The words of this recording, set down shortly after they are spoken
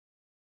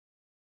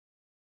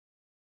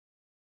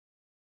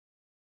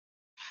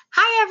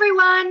Hi,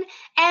 everyone,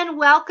 and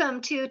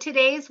welcome to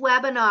today's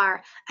webinar,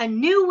 A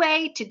New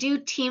Way to Do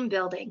Team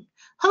Building,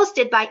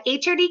 hosted by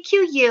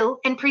HRDQ-U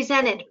and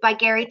presented by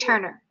Gary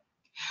Turner.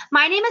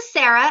 My name is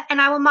Sarah,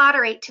 and I will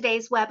moderate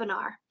today's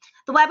webinar.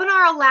 The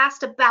webinar will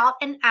last about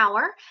an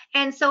hour,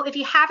 and so if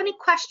you have any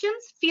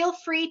questions, feel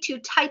free to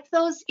type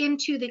those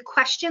into the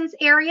questions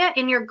area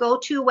in your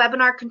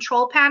GoToWebinar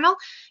control panel.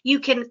 You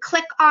can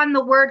click on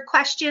the word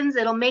questions,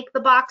 it'll make the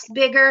box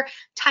bigger,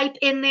 type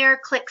in there,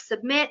 click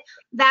submit.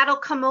 That'll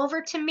come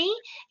over to me,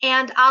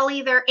 and I'll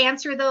either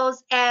answer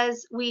those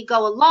as we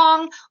go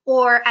along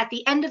or at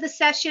the end of the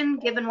session,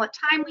 given what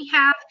time we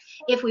have.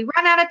 If we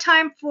run out of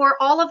time for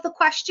all of the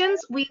questions,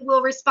 we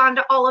will respond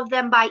to all of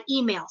them by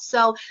email.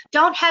 So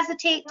don't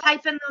hesitate,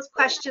 type in those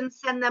questions,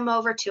 send them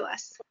over to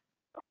us.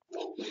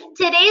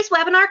 Today's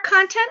webinar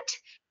content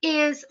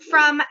is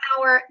from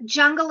our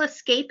Jungle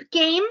Escape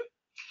game.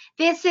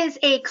 This is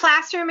a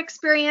classroom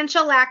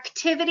experiential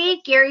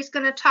activity. Gary's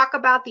going to talk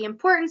about the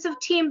importance of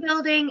team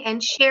building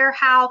and share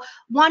how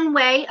one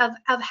way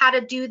of how to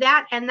do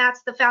that, and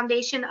that's the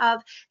foundation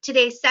of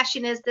today's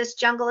session, is this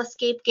Jungle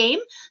Escape game.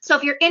 So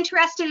if you're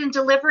interested in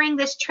delivering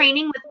this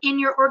training within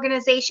your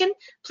organization,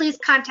 please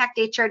contact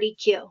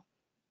HRDQ.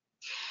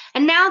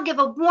 And now give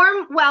a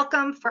warm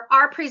welcome for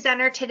our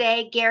presenter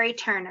today, Gary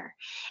Turner.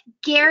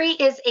 Gary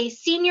is a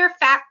senior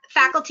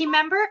faculty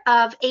member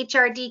of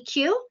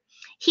HRDQ.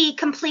 He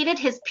completed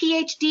his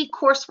PhD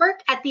coursework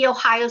at The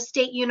Ohio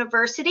State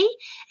University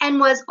and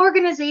was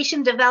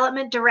Organization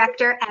Development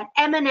Director at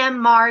M&M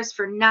Mars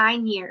for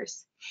 9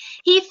 years.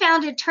 He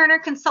founded Turner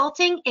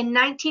Consulting in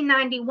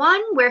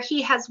 1991, where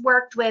he has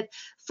worked with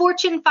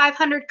Fortune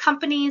 500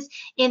 companies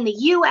in the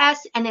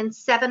US and in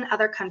 7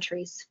 other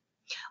countries.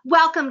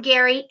 Welcome,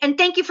 Gary, and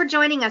thank you for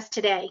joining us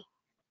today.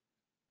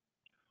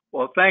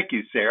 Well, thank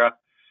you, Sarah.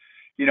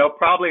 You know,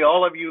 probably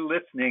all of you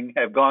listening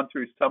have gone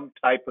through some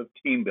type of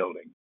team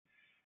building.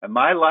 And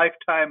my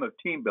lifetime of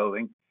team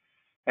building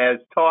has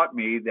taught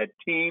me that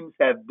teams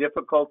have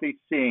difficulty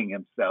seeing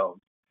themselves.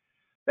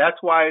 That's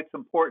why it's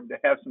important to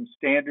have some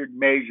standard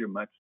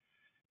measurements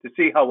to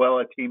see how well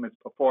a team is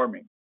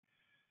performing.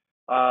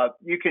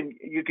 You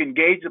can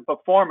gauge the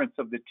performance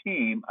of the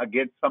team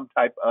against some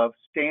type of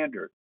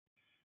standard.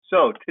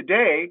 So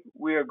today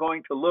we are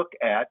going to look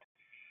at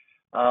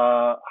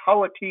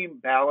how a team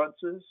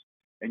balances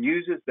and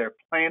uses their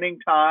planning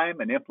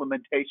time and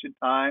implementation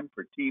time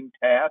for team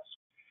tasks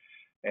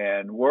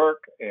and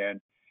work, and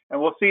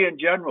we'll see in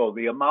general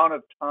the amount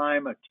of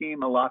time a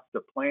team allots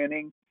to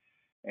planning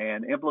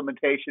and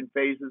implementation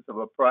phases of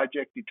a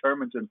project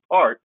determines in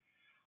part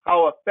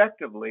how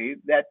effectively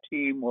that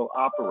team will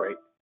operate.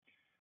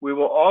 We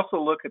will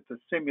also look at the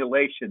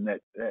simulation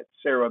that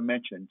Sarah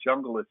mentioned,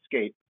 Jungle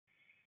Escape,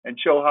 and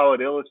show how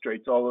it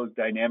illustrates all those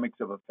dynamics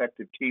of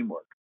effective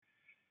teamwork.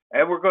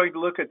 And we're going to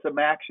look at some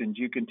actions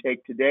you can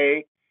take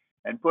today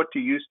and put to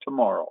use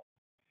tomorrow.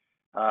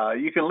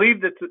 You can leave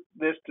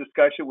this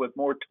discussion with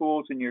more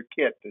tools in your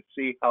kit to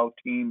see how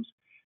teams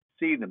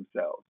see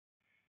themselves.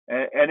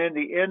 And in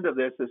the end of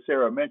this, as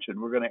Sarah mentioned,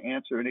 we're going to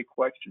answer any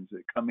questions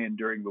that come in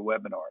during the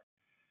webinar.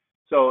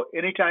 So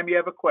anytime you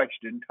have a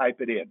question, type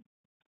it in.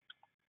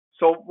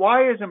 So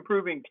why is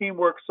improving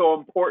teamwork so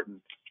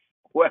important?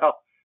 Well,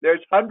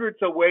 there's hundreds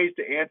of ways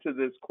to answer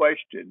this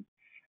question,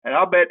 and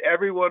I'll bet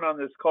everyone on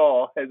this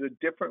call has a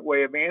different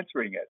way of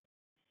answering it.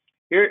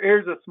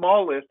 Here's a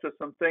small list of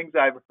some things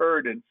I've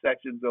heard in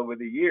sessions over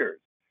the years.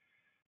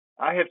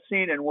 I have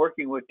seen in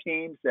working with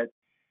teams that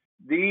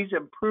these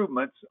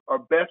improvements are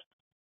best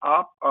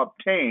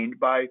obtained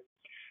by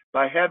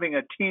having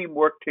a team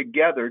work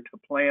together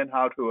to plan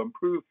how to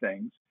improve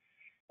things,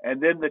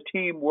 and then the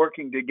team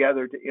working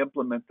together to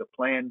implement the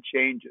planned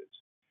changes.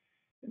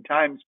 In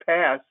times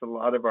past, a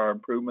lot of our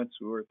improvements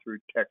were through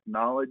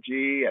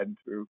technology and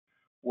through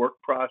work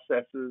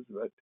processes,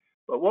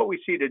 but what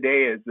we see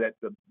today is that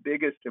the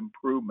biggest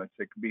improvements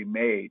that can be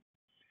made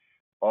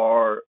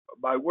are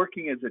by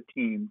working as a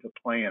team to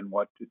plan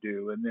what to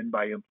do and then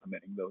by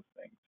implementing those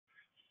things.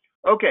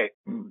 Okay,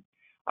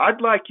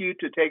 I'd like you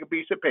to take a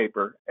piece of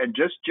paper and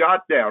just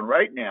jot down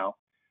right now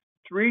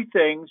 3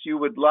 things you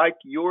would like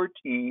your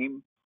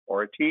team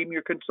or a team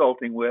you're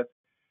consulting with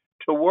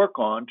to work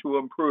on to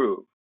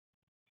improve.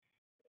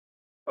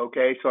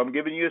 Okay, so I'm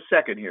giving you a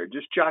second here.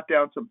 Just jot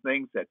down some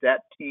things that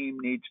team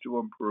needs to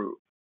improve.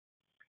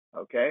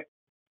 Okay,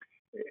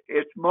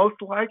 it's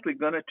most likely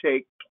going to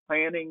take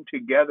planning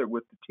together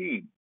with the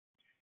team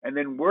and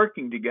then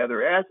working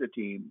together as a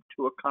team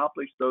to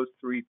accomplish those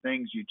 3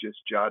 things you just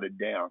jotted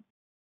down.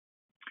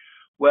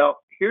 Well,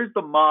 here's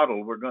the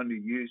model we're going to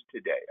use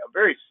today, a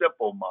very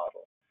simple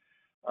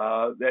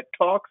model that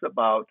talks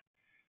about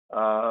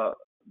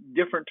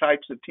different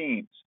types of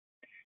teams.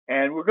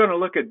 And we're going to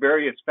look at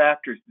various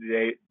factors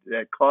today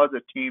that cause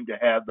a team to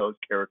have those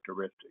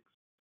characteristics.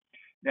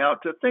 Now,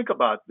 to think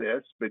about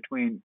this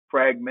between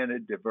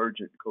fragmented,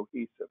 divergent,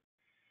 cohesive,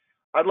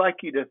 I'd like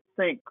you to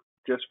think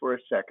just for a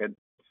second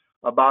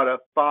about a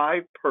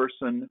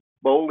 5-person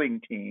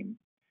bowling team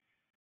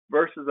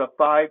versus a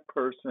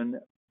 5-person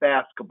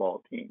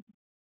basketball team.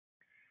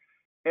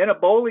 In a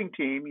bowling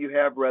team, you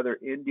have rather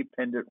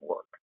independent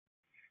work.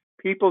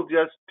 People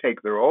just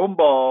take their own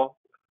ball,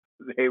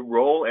 they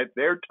roll at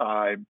their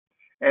time,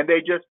 and they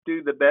just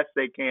do the best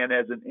they can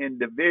as an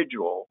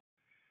individual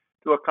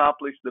to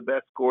accomplish the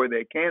best score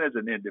they can as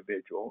an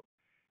individual.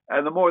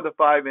 And the more the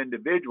five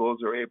individuals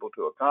are able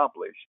to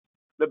accomplish,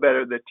 the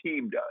better the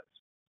team does.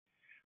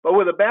 But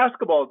with a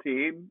basketball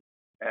team,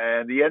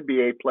 and the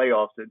NBA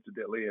playoffs,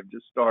 incidentally, have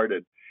just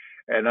started,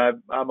 and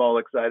I'm all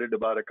excited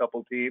about a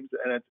couple teams,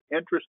 and it's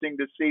interesting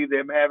to see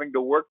them having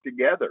to work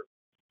together,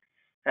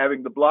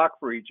 having to block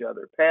for each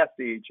other, pass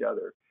to each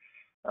other,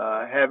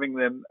 having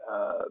them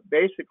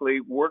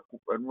basically work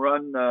and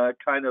run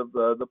kind of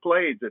the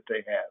plays that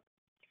they have.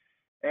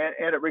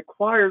 And it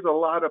requires a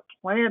lot of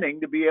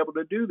planning to be able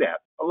to do that.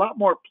 A lot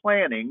more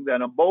planning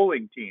than a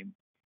bowling team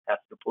has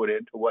to put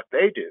into what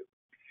they do.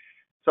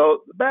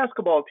 So the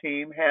basketball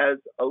team has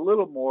a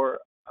little more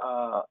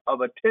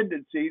of a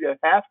tendency to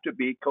have to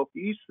be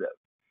cohesive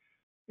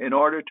in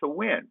order to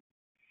win.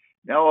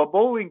 Now, a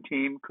bowling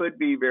team could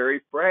be very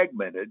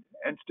fragmented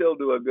and still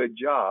do a good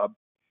job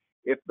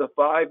if the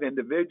five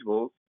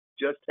individuals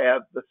just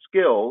have the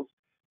skills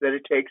that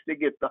it takes to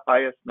get the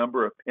highest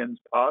number of pins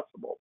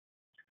possible.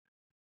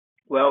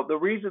 Well, the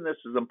reason this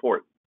is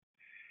important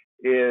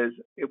is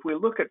if we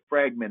look at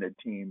fragmented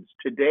teams,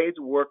 today's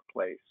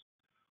workplace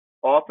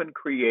often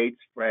creates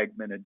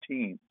fragmented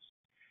teams.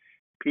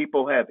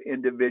 People have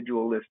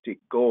individualistic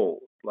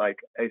goals, like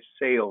a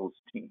sales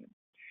team,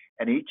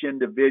 and each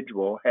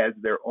individual has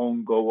their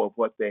own goal of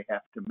what they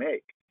have to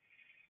make.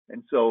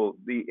 And so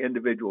the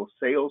individual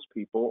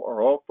salespeople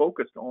are all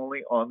focused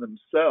only on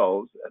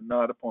themselves and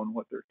not upon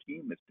what their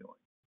team is doing.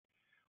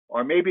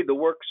 Or maybe the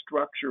work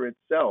structure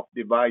itself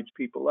divides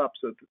people up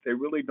so that they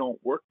really don't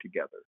work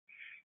together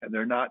and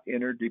they're not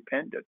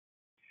interdependent.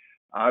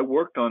 I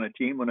worked on a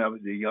team when I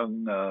was a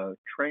young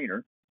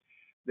trainer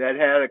that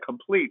had a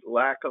complete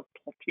lack of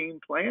team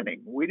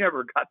planning. We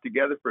never got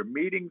together for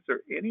meetings or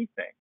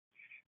anything.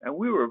 And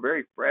we were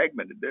very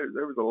fragmented. There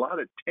was a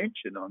lot of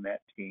tension on that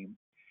team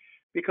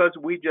because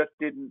we just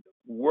didn't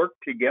work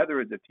together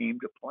as a team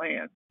to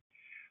plan.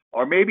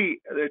 Or maybe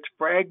it's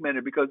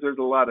fragmented because there's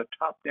a lot of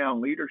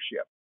top-down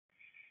leadership.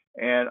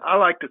 And I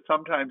like to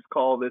sometimes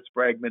call this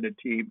fragmented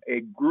team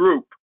a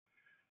group,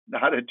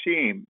 not a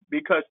team,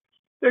 because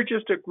they're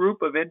just a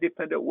group of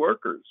independent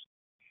workers.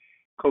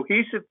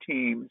 Cohesive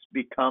teams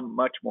become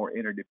much more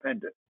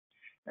interdependent.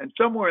 And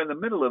somewhere in the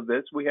middle of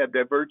this, we have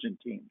divergent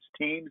teams,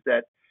 teams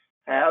that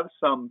have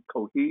some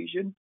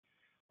cohesion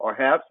or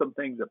have some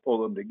things that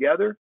pull them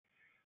together,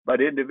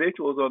 but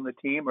individuals on the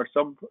team are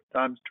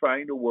sometimes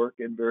trying to work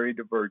in very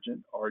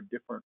divergent or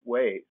different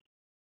ways.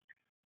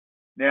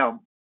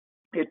 Now,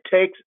 it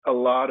takes a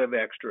lot of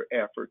extra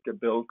effort to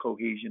build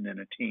cohesion in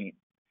a team.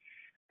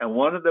 And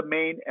one of the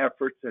main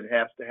efforts that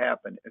has to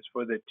happen is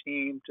for the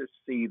team to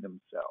see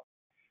themselves.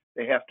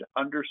 They have to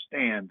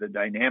understand the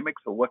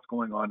dynamics of what's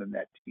going on in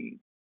that team.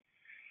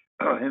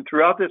 And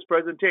throughout this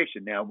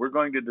presentation now, we're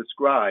going to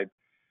describe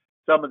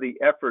some of the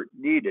effort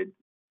needed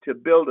to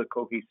build a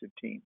cohesive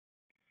team.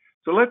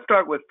 So let's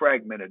start with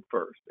fragmented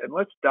first, and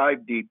let's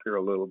dive deep here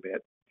a little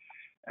bit.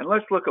 And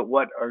let's look at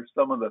what are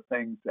some of the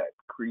things that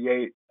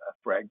create a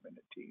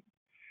fragmented team.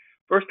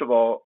 First of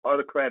all,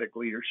 autocratic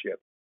leadership,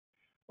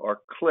 or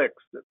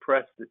cliques that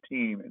press the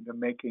team into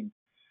making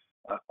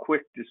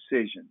quick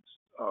decisions,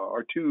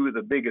 are two of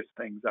the biggest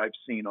things I've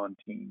seen on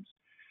teams.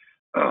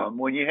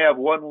 When you have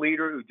one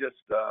leader who just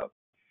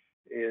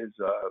is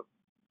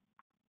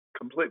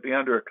completely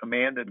under a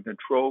command and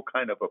control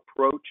kind of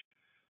approach,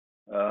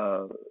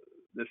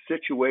 the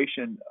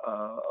situation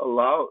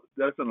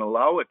doesn't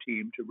allow a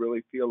team to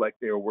really feel like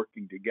they are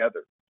working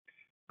together,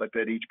 but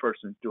that each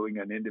person's doing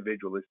an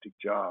individualistic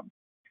job.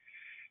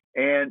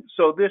 And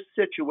so this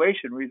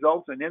situation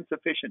results in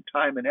insufficient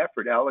time and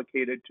effort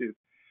allocated to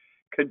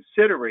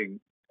considering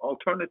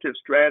alternative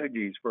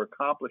strategies for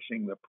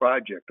accomplishing the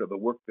project or the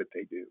work that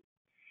they do.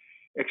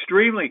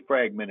 Extremely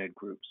fragmented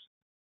groups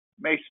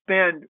may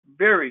spend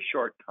very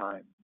short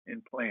time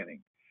in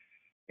planning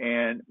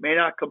and may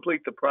not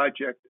complete the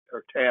project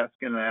or task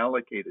in an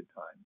allocated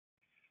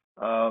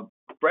time.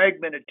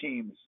 Fragmented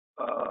teams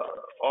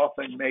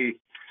often may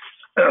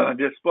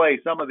display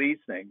some of these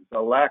things: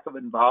 a lack of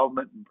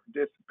involvement and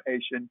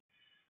participation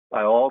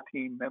by all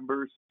team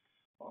members,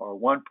 or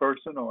one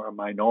person or a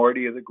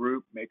minority of the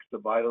group makes the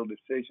vital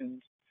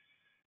decisions.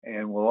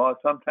 And we'll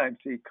sometimes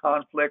see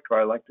conflict, or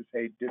I like to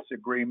say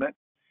disagreement,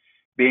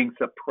 being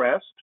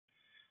suppressed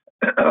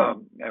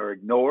or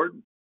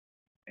ignored.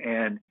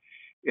 And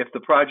if the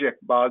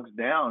project bogs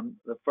down,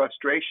 the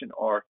frustration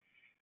or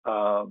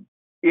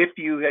if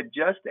you had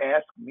just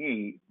asked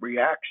me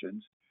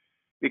reactions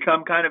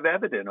become kind of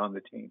evident on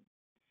the team.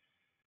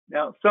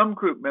 Now, some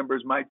group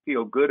members might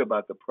feel good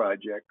about the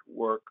project,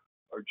 work,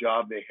 or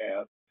job they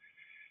have,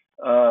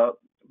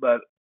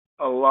 but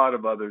a lot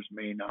of others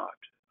may not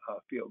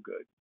feel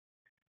good.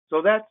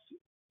 So that's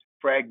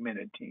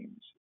fragmented teams.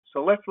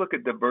 So let's look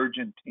at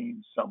divergent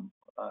teams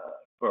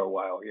for a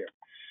while here.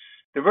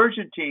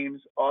 Divergent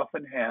teams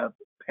often have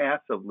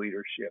passive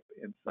leadership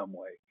in some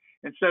way.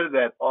 Instead of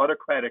that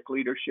autocratic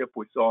leadership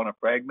we saw in a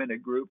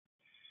fragmented group,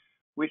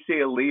 we see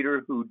a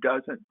leader who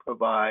doesn't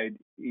provide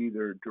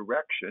either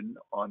direction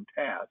on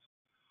task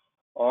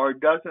or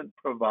doesn't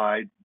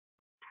provide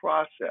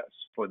process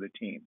for the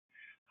team,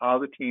 how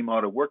the team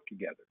ought to work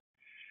together.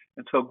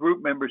 And so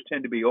group members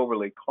tend to be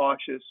overly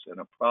cautious in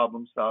a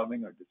problem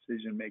solving or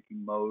decision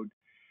making mode.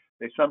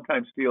 They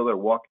sometimes feel they're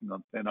walking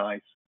on thin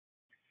ice.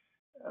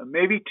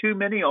 Maybe too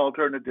many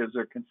alternatives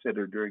are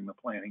considered during the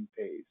planning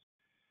phase,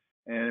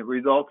 and it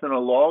results in a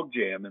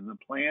logjam in the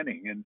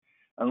planning and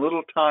a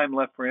little time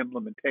left for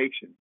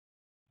implementation.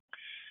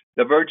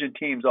 Divergent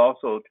teams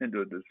also tend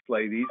to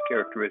display these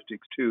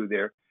characteristics too.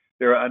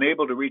 They're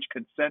unable to reach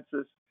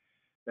consensus.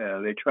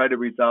 They try to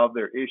resolve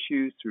their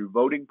issues through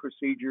voting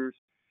procedures.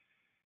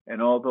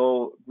 And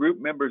although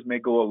group members may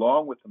go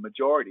along with the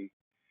majority,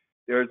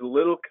 there is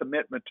little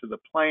commitment to the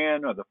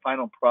plan or the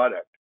final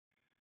product.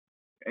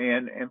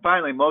 And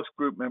finally, most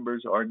group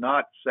members are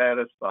not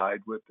satisfied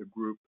with the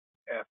group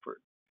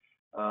effort.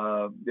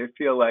 They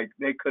feel like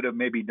they could have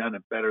maybe done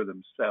it better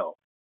themselves.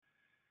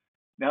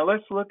 Now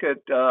let's look at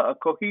a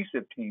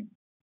cohesive team.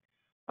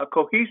 A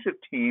cohesive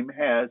team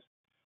has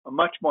a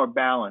much more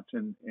balance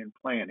in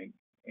planning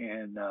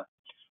and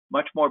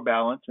much more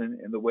balance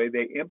in the way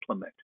they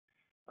implement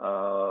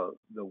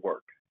the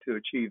work to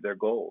achieve their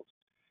goals.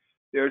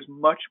 There's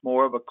much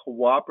more of a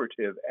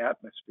cooperative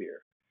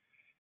atmosphere,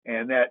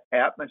 and that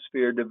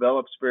atmosphere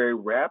develops very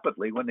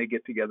rapidly when they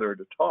get together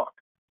to talk.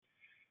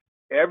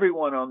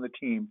 Everyone on the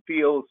team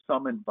feels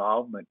some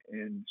involvement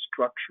in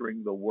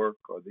structuring the work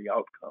or the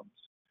outcomes.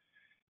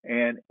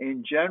 And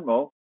in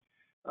general,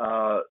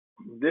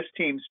 this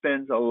team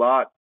spends a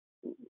lot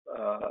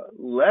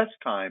less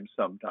time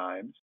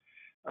sometimes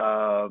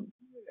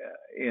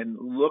in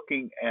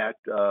looking at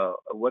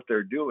what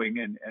they're doing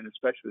and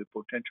especially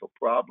the potential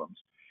problems,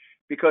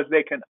 because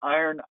they can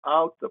iron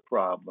out the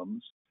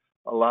problems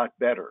a lot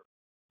better.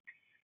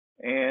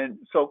 And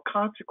so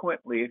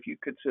consequently, if you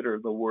consider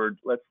the word,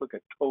 let's look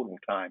at total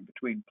time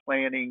between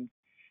planning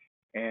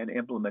and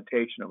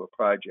implementation of a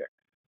project.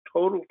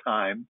 Total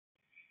time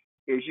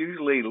is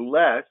usually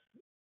less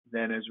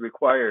than is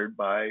required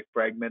by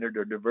fragmented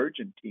or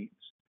divergent teams.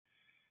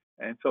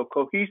 And so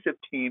cohesive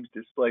teams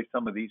display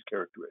some of these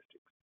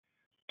characteristics.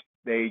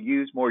 They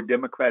use more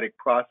democratic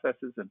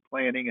processes in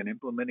planning and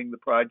implementing the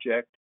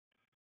project,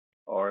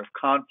 or if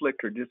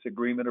conflict or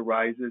disagreement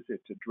arises,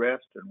 it's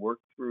addressed and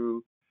worked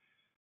through,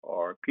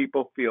 or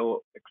people feel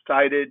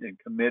excited and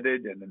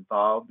committed and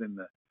involved in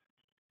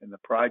the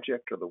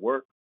project or the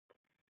work.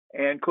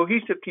 And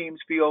cohesive teams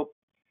feel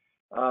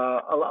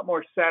a lot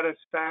more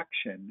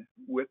satisfaction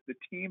with the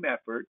team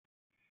effort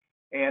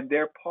and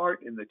their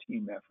part in the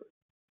team effort.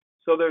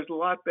 So there's a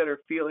lot better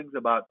feelings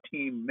about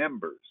team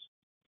members.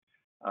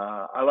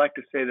 I like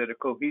to say that a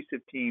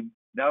cohesive team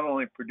not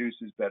only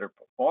produces better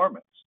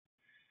performance,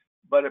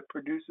 but it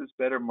produces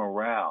better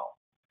morale.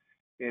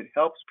 It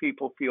helps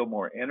people feel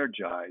more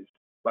energized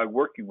by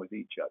working with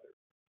each other.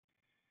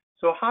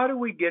 So how do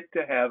we get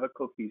to have a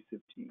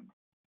cohesive team?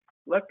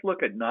 Let's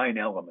look at 9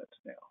 elements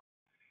now.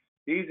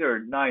 These are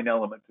 9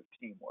 elements of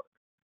teamwork.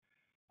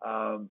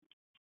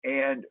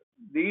 And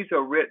these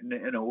are written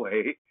in a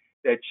way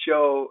that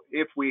show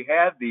if we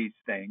have these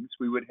things,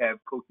 we would have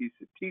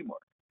cohesive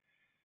teamwork.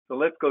 So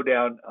let's go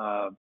down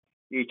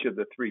each of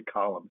the 3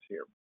 columns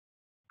here.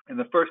 In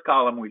the first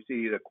column, we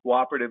see the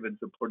cooperative and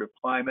supportive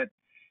climate,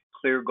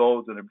 clear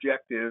goals and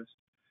objectives,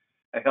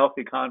 a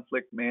healthy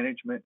conflict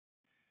management.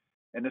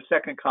 In the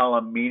second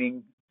column,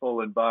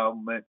 meaningful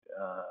involvement,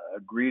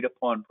 agreed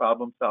upon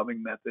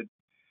problem-solving method,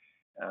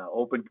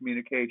 open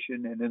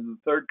communication. And in the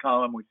third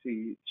column, we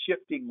see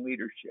shifting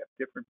leadership,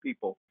 different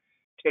people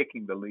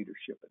taking the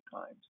leadership at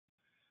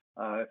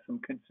times, some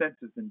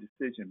consensus in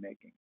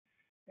decision-making,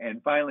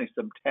 and finally,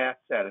 some task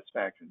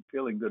satisfaction,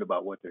 feeling good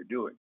about what they're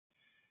doing.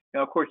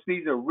 Now, of course,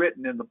 these are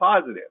written in the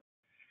positive.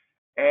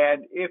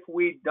 And if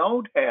we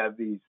don't have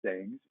these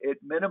things, it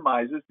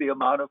minimizes the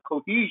amount of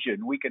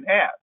cohesion we can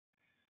have.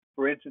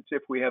 For instance,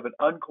 if we have an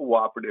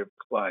uncooperative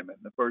climate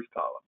in the first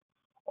column,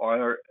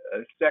 or a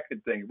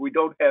second thing, we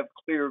don't have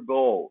clear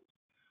goals,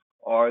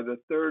 or the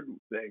third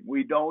thing,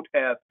 we don't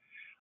have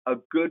a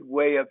good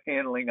way of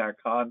handling our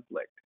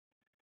conflict.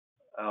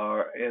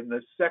 Or in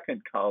the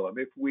second column,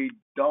 if we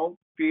don't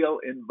feel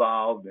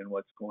involved in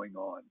what's going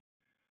on,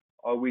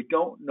 or we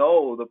don't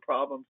know the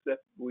problems that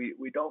we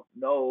don't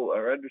know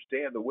or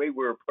understand the way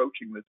we're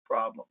approaching this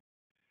problem,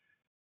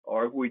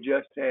 or if we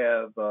just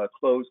have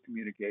closed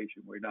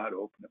communication, we're not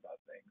open about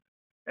things,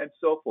 and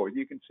so forth.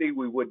 You can see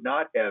we would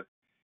not have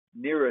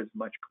near as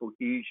much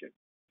cohesion.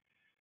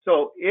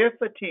 So if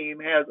a team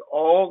has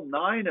all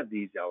 9 of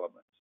these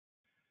elements,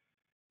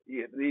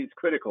 these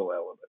critical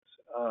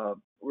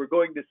elements, we're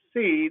going to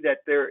see that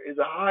there is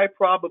a high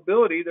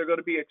probability they're going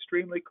to be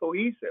extremely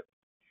cohesive.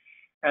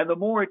 And the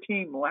more a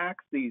team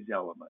lacks these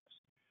elements,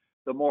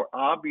 the more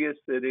obvious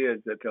it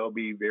is that they'll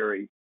be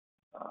very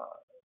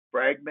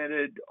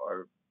fragmented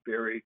or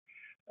very,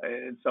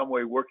 in some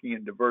way, working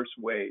in diverse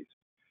ways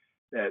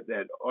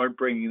that aren't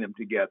bringing them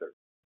together.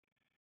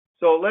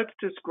 So let's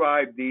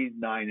describe these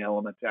 9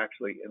 elements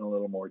actually in a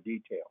little more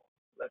detail.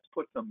 Let's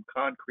put some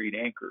concrete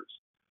anchors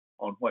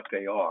on what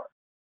they are.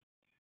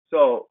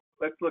 So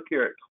let's look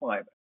here at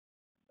climate.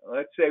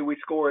 Let's say we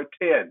score a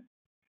 10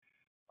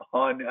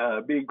 on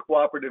being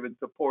cooperative and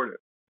supportive,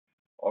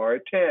 or a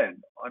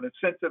 10 on a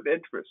sense of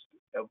interest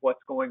of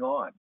what's going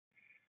on.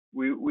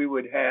 We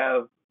would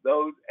have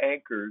those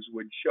anchors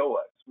would show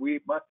us we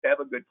must have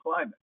a good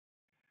climate,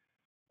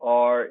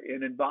 or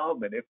in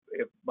involvement.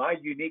 If my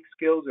unique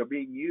skills are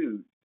being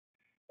used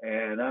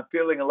and I'm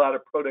feeling a lot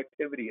of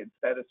productivity and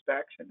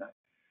satisfaction,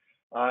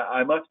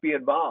 I must be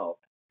involved.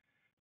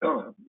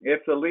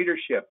 If the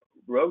leadership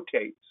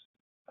rotates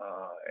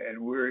and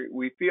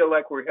we feel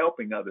like we're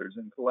helping others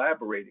and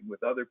collaborating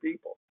with other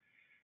people,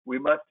 we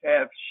must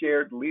have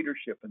shared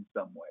leadership in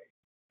some way.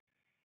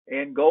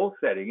 In goal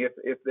setting,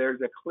 if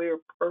there's a clear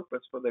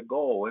purpose for the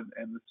goal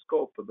and the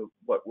scope of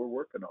what we're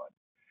working on,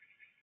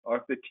 or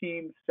if the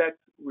team sets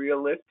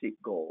realistic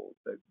goals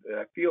that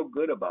I feel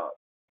good about,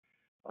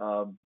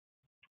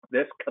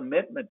 this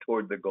commitment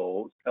toward the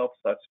goals helps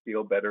us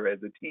feel better as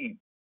a team.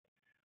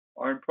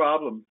 Or in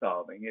problem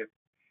solving,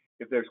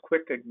 if there's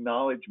quick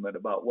acknowledgement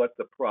about what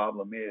the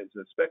problem is,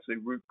 especially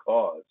root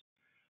cause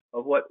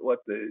of what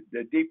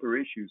the deeper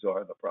issues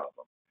are of the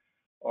problem,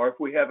 or if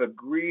we have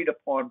agreed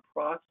upon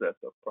process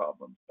of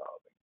problem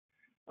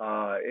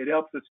solving, it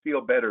helps us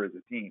feel better as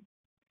a team.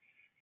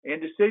 In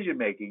decision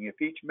making,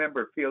 if each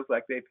member feels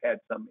like they've had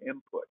some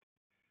input,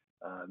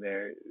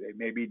 they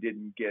maybe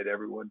didn't get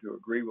everyone to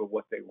agree with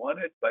what they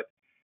wanted, but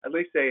at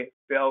least they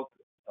felt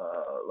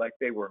like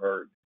they were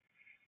heard.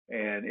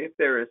 And if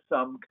there is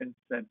some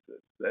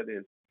consensus, that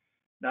is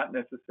not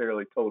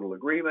necessarily total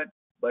agreement,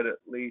 but at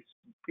least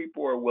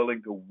people are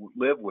willing to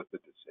live with the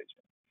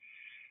decision.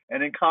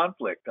 And in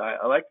conflict,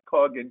 I like to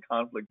call again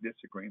conflict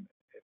disagreement.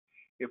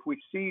 If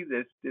we see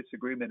this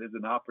disagreement as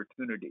an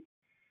opportunity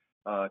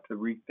to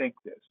rethink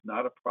this,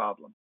 not a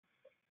problem,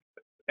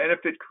 and if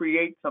it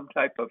creates some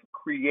type of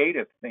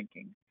creative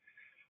thinking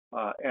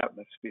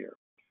atmosphere,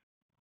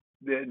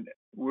 then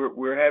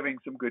we're having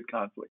some good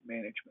conflict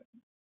management.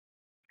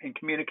 In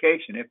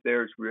communication, if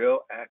there's real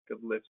active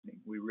listening,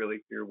 we really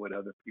hear what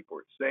other people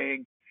are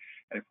saying,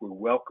 and if we're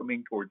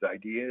welcoming towards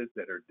ideas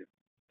that are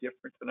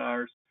different than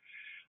ours,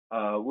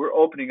 we're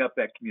opening up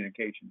that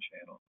communication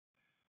channel.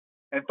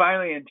 And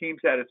finally, in team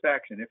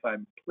satisfaction, if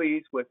I'm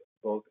pleased with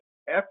both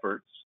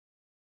efforts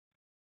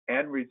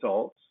and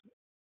results,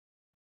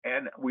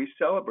 and we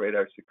celebrate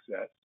our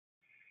success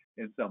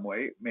in some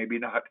way, maybe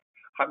not,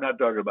 I'm not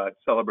talking about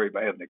celebrate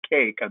by having a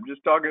cake, I'm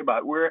just talking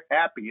about we're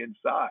happy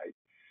inside.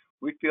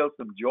 We feel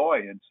some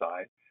joy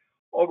inside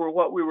over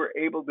what we were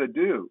able to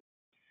do.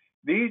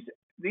 These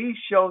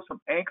show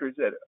some anchors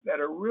that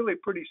are really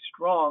pretty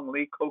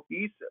strongly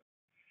cohesive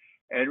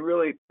and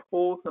really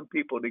pull some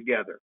people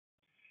together.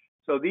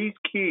 So these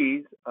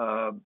keys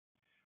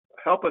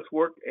help us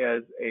work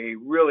as a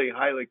really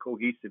highly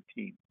cohesive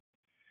team.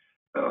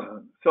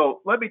 So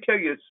let me tell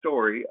you a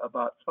story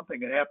about something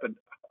that happened,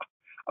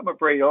 I'm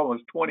afraid,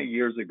 almost 20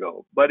 years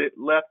ago, but it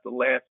left a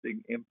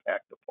lasting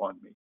impact upon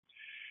me.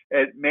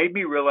 It made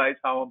me realize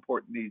how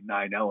important these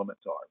 9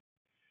 elements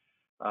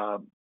are.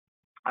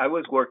 I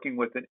was working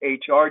with an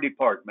HR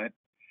department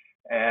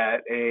at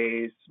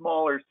a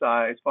smaller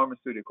size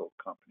pharmaceutical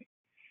company.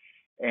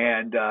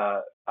 And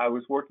I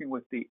was working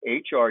with the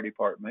HR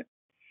department,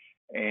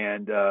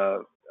 and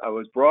I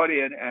was brought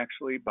in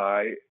actually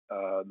by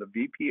the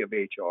VP of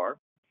HR,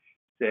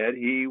 said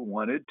he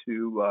wanted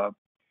to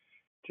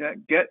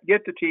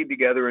get the team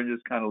together and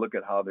just kind of look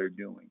at how they're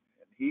doing.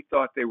 And he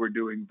thought they were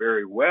doing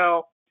very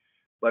well,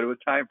 but it was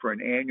time for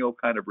an annual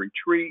kind of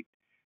retreat,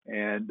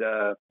 and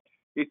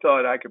he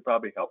thought I could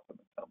probably help them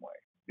in some way.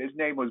 His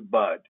name was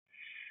Bud.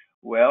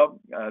 Well,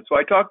 so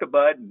I talked to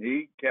Bud, and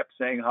he kept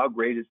saying how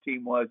great his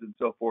team was and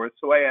so forth.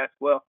 So I asked,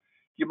 well,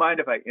 do you mind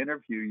if I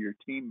interview your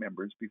team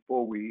members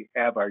before we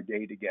have our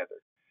day together?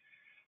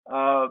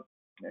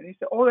 And he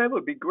said, oh, that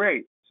would be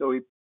great. So he,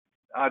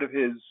 out of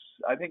his,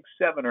 I think,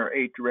 7 or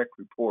 8 direct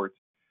reports,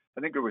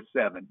 I think there were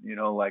 7,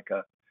 like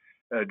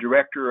a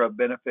director of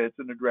benefits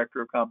and a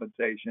director of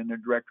compensation, a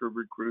director of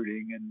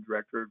recruiting and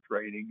director of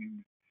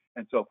training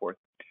and so forth.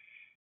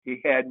 He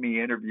had me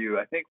interview,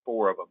 I think,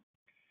 4 of them.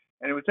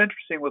 And it was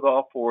interesting with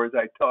all 4 as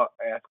I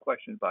asked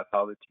questions about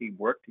how the team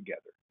worked together.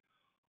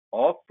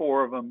 All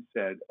 4 of them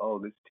said, oh,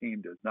 this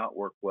team does not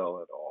work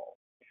well at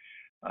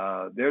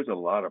all. There's a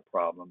lot of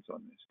problems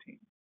on this team.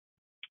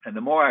 And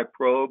the more I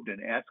probed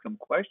and asked them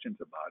questions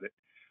about it,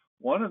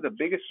 one of the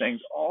biggest things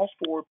all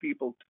 4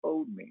 people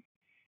told me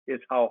is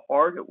how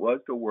hard it was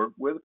to work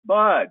with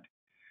Bud.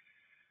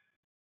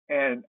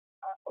 And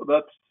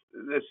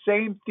the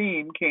same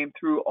theme came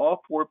through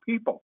all 4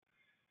 people,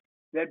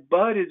 that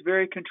Bud is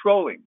very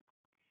controlling.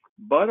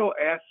 Bud will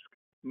ask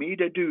me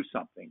to do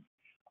something.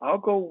 I'll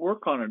go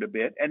work on it a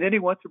bit, and then he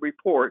wants a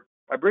report.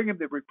 I bring him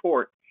the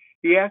report.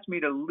 He asks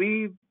me to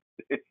leave.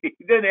 He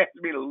then asks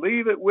me to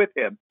leave it with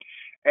him,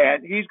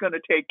 and he's going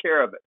to take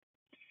care of it.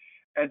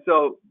 And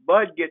so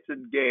Bud gets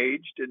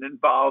engaged and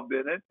involved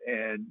in it,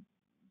 and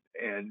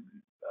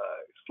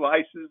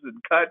slices and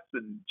cuts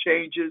and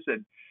changes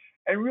and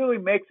really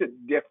makes it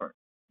different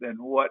than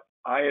what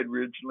I had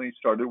originally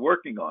started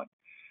working on.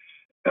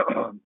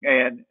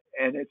 And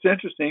it's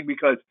interesting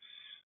because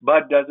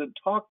Bud doesn't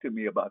talk to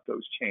me about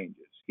those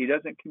changes. He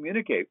doesn't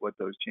communicate what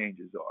those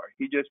changes are.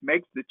 He just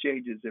makes the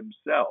changes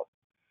himself.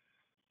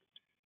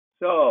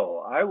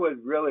 So I was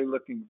really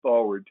looking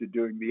forward to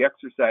doing the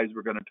exercise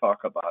we're going to talk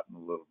about in a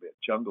little bit,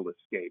 Jungle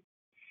Escape.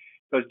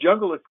 Because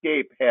Jungle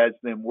Escape has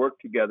them work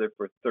together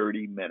for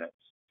 30 minutes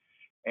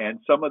and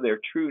some of their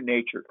true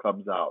nature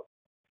comes out.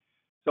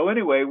 So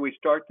anyway, we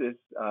start this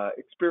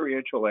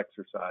experiential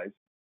exercise.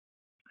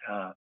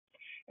 Uh,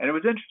 and it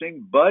was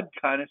interesting. Bud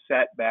kind of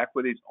sat back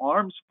with his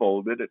arms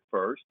folded at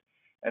first,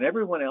 and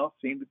everyone else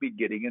seemed to be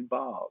getting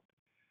involved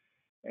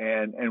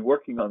and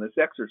working on this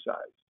exercise.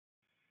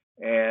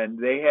 And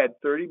they had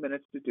 30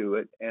 minutes to do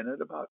it. And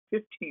at about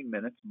 15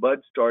 minutes, Bud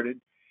started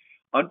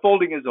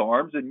unfolding his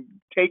arms and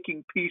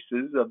taking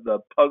pieces of the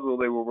puzzle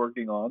they were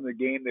working on, the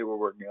game they were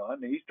working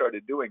on, and he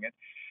started doing it.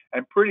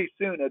 And pretty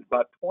soon, at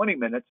about 20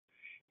 minutes,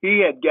 he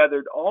had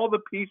gathered all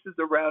the pieces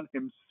around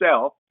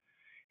himself.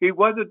 He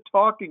wasn't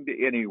talking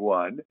to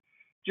anyone,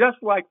 just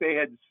like they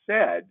had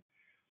said.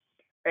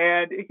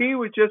 And he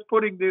was just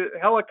putting the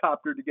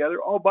helicopter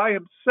together all by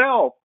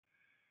himself.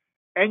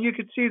 And you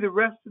could see the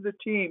rest of the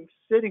team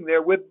sitting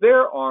there with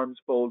their arms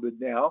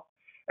folded now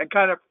and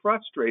kind of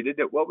frustrated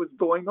at what was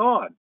going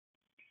on.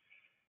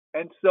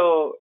 And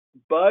so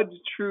Bud's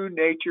true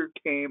nature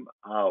came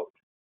out.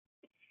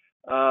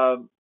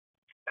 Um,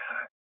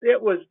 it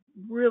was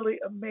really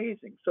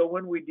amazing. So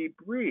when we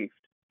debriefed,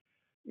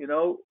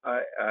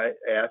 I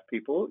asked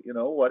people,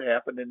 what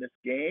happened in this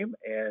game,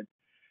 and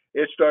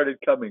it started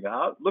coming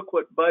out. Look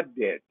what Bud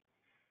did,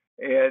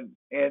 and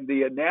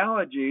the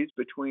analogies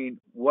between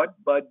what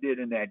Bud did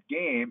in that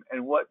game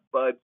and what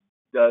Bud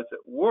does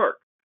at work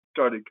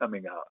started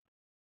coming out.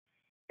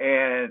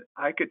 And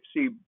I could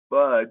see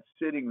Bud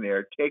sitting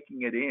there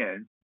taking it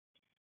in,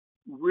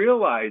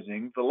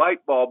 realizing the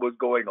light bulb was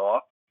going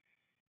off.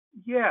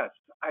 Yes,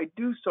 I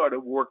do sort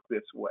of work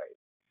this way.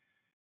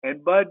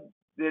 And Bud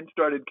then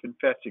started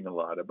confessing a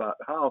lot about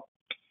how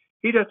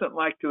he doesn't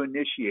like to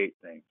initiate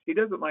things. He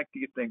doesn't like to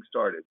get things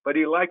started, but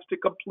he likes to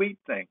complete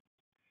things.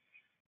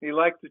 He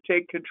likes to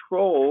take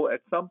control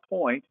at some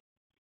point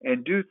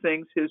and do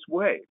things his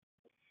way.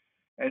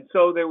 And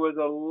so there was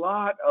a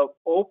lot of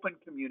open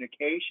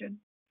communication.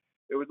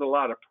 There was a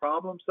lot of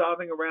problem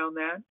solving around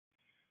that.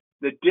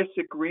 The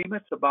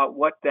disagreements about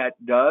what that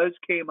does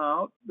came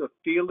out. The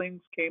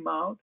feelings came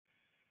out.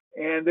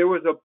 And there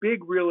was a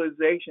big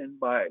realization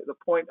by the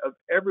point of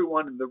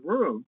everyone in the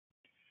room,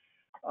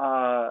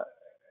 uh,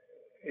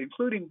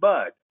 including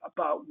Bud,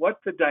 about what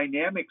the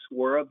dynamics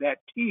were of that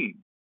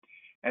team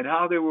and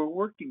how they were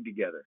working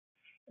together.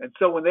 And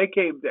so when they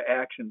came to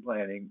action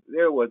planning,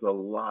 there was a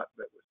lot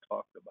that was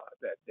talked about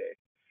that day.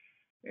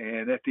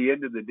 And at the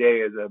end of the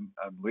day, as I'm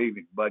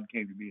leaving, Bud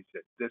came to me and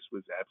said, "This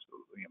was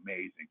absolutely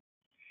amazing.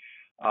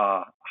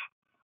 Uh,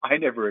 I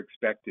never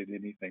expected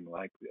anything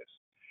like this.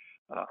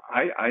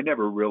 I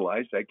never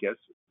realized, I guess,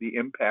 the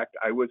impact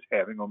I was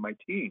having on my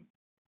team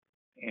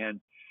and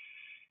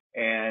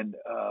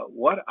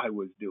what I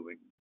was doing.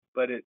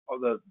 But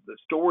the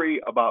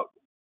story about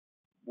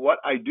what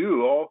I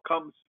do all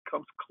comes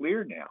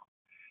clear now.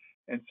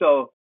 And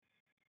so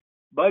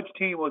Bud's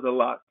team was a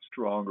lot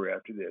stronger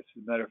after this.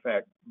 As a matter of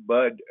fact,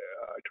 I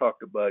talked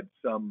to Bud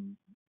a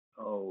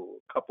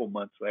couple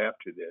months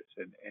after this,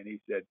 and he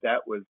said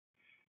that was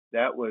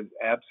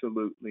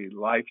absolutely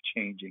life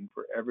changing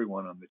for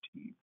everyone on the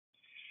team.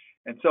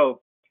 And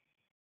so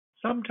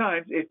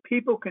sometimes if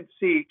people can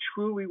see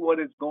truly what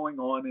is going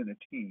on in a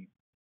team,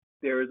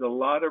 there is a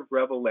lot of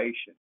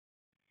revelation.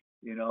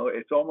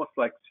 It's almost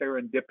like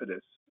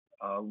serendipitous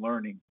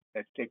learning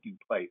that's taking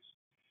place.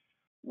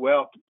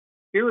 Well,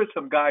 here are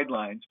some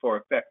guidelines for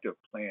effective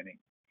planning,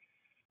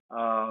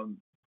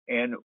 um,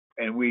 and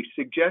we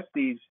suggest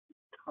these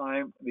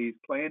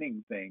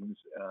planning things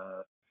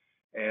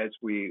as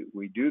we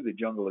do the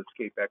jungle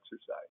escape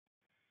exercise.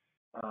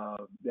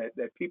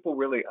 That people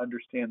really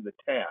understand the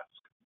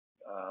task,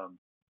 um,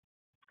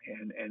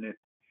 and if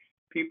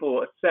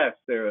people assess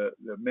the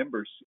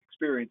members'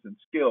 experience and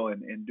skill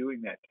in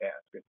doing that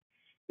task.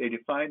 They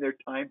define their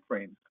time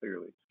frames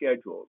clearly,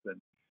 schedules,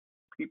 and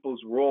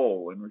people's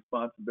role and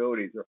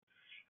responsibilities.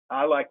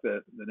 I like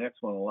the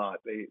next one a lot.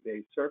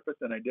 They surface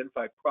and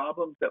identify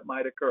problems that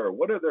might occur.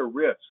 What are their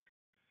risks?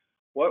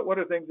 What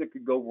are things that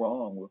could go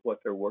wrong with what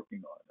they're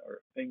working on, or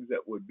things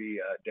that would be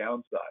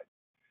downside?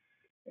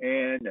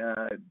 And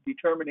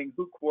determining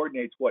who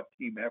coordinates what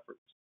team efforts,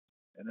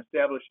 and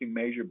establishing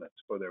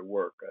measurements for their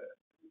work,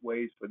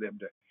 ways for them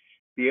to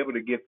be able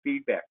to give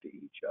feedback to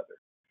each other.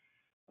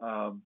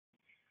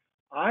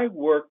 I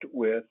worked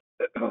with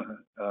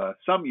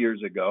some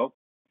years ago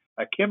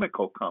a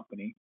chemical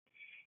company,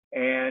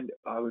 and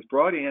I was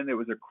brought in. There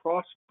was a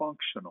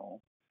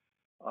cross-functional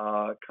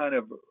kind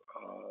of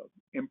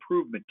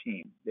improvement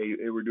team.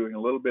 They were doing a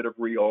little bit of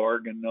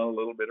reorg and a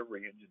little bit of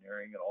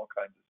reengineering and all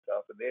kinds of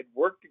stuff, and they had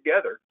worked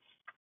together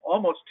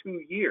almost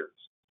 2 years.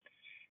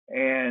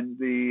 And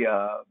the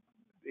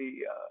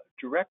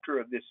director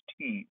of this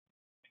team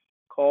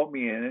called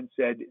me in and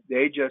said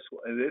this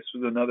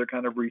was another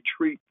kind of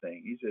retreat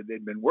thing. He said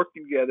they'd been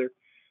working together.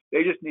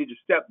 They just need to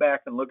step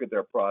back and look at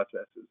their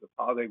processes of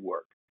how they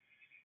work.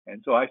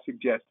 And so I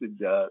suggested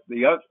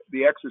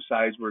the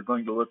exercise we're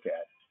going to look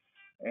at.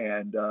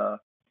 And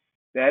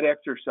that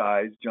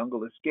exercise,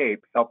 Jungle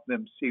Escape, helped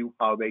them see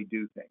how they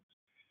do things.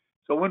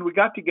 So when we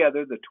got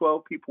together, the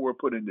 12 people were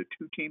put into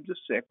two teams of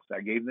 6.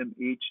 I gave them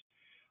each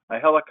a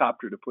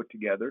helicopter to put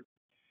together,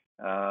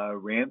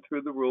 ran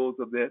through the rules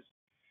of this.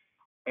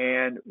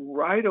 And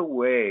right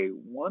away,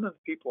 one of the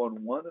people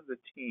on one of the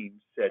teams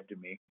said to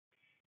me,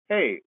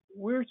 "Hey,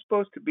 we're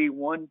supposed to be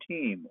one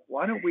team.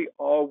 Why don't we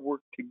all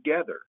work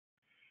together?"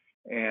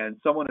 And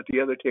someone at the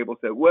other table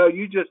said, "Well,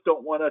 you just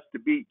don't want us to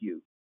beat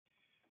you.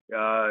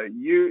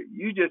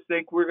 You just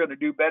think we're going to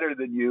do better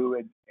than you,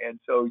 and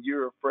so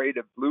you're afraid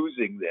of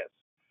losing this."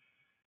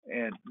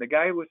 And the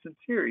guy was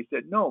sincere. He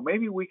said, "No,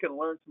 maybe we can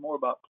learn some more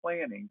about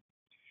planning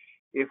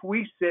if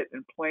we sit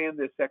and plan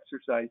this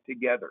exercise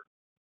together."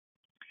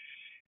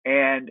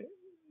 And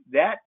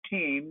that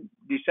team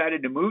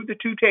decided to move the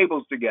two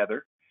tables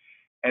together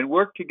and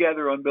work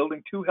together on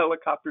building 2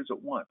 helicopters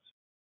at once.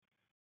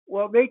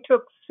 Well, they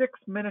took 6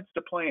 minutes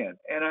to plan,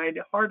 and I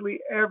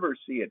hardly ever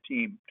see a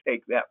team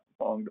take that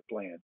long to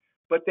plan.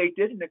 But they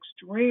did an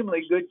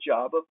extremely good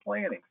job of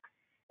planning.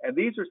 And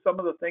these are some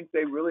of the things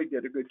they really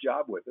did a good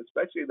job with,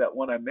 especially that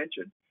one I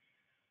mentioned.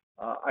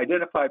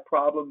 Identify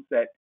problems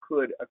that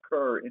could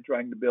occur in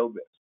trying to build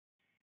this.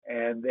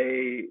 And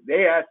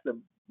they asked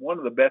them one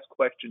of the best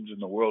questions in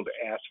the world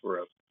to ask for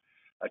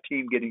a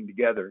team getting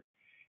together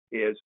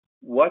is,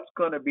 what's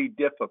going to be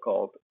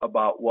difficult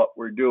about what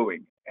we're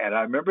doing? And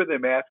I remember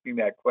them asking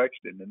that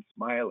question and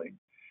smiling,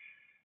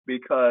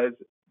 because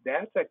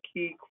that's a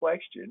key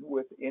question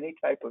with any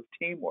type of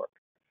teamwork.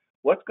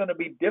 What's going to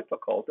be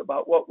difficult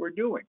about what we're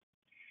doing?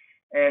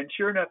 And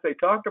sure enough, they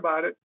talked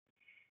about it.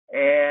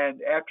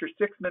 And after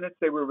 6 minutes,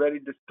 they were ready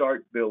to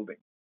start building.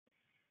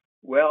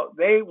 Well,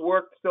 they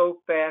worked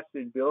so fast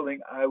in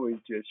building, I was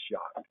just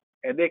shocked.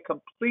 And they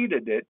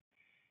completed it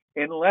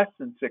in less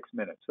than 6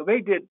 minutes. So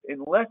they did in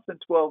less than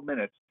 12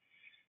 minutes.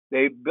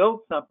 They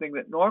built something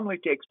that normally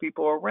takes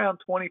people around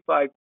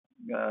 25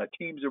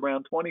 teams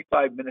around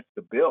 25 minutes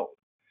to build.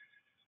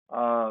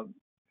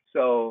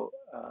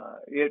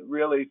 It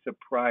really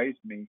surprised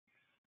me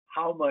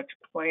how much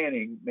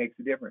planning makes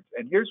a difference.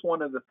 And here's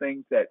one of the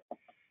things that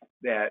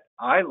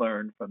I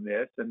learned from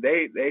this, and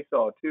they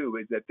saw too,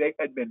 is that they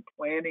had been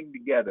planning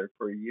together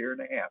for a year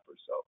and a half or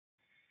so.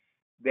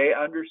 They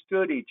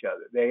understood each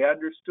other. They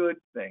understood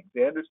things.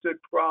 They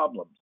understood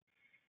problems.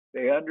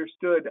 They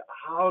understood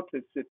how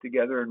to sit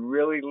together and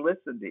really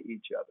listen to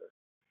each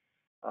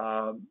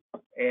other.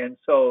 And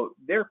so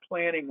their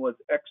planning was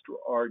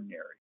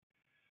extraordinary.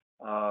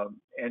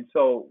 And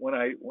so when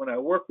I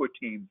work with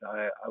teams,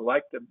 I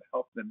like to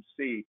help them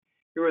see,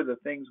 here are the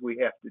things we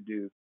have to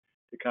do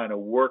to kind of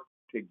work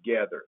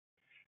together.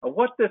 And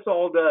what this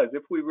all does,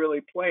 if we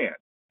really plan,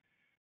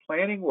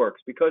 planning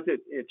works because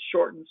it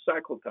shortens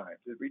cycle times,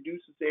 it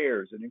reduces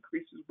errors, it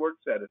increases work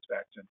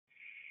satisfaction.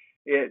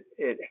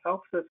 It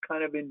helps us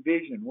kind of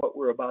envision what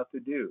we're about to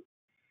do.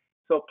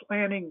 So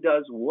planning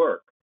does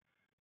work.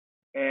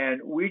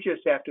 And we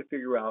just have to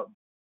figure out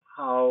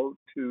how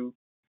to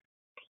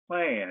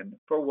plan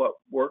for what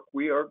work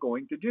we are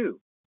going to do.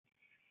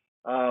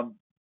 Now,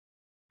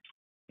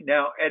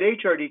 at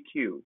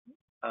HRDQ,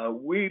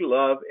 we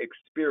love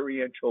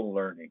experiential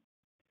learning.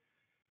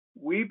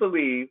 We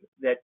believe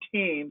that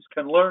teams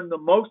can learn the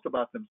most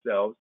about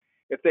themselves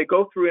if they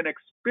go through an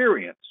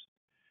experience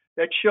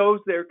that shows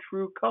their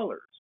true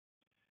colors.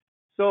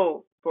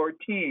 So, for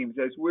teams,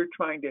 as we're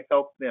trying to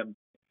help them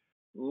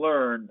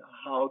learn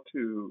how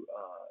to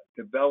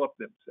develop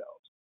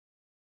themselves,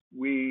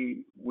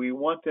 we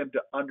want them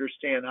to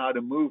understand how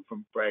to move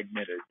from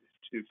fragmented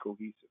to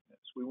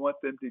cohesiveness. We want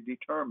them to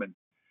determine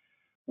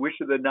which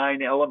of the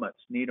 9 elements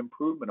need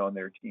improvement on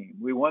their team.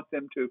 We want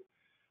them to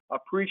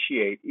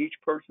appreciate each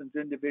person's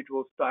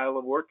individual style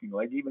of working,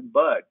 like even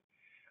Bud.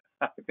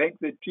 I think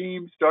the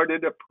team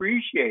started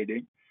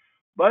appreciating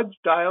Bud's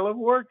style of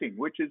working,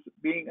 which is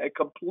being a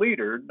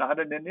completer, not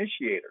an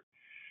initiator.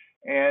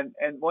 And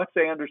once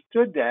they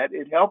understood that,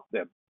 it helped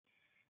them.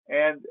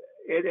 And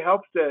it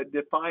helps to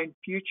define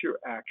future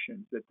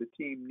actions that the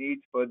team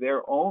needs for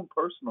their own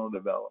personal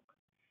development.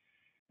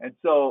 And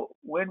so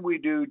when we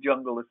do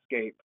Jungle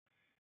Escape,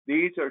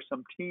 these are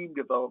some team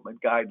development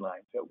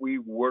guidelines that we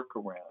work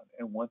around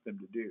and want them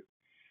to do.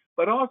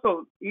 But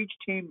also, each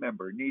team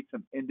member needs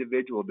some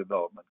individual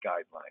development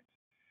guidelines.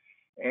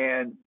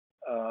 And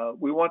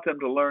we want them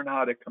to learn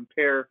how to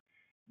compare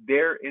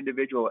their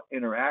individual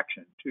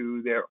interaction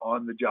to their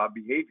on-the-job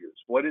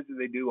behaviors. What is it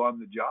they do on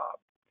the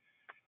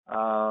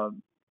job?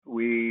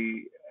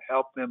 We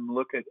help them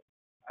look at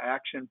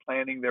action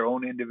planning their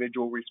own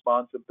individual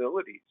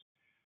responsibilities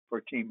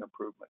for team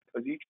improvement,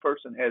 because each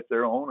person has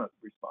their own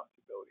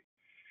responsibility.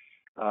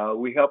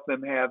 We help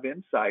them have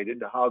insight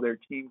into how their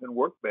team can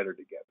work better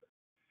together.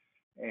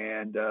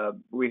 And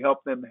we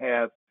help them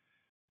have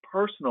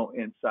personal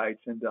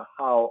insights into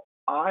how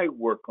I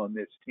work on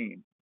this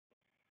team,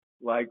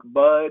 like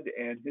Bud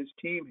and his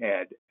team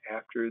had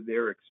after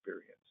their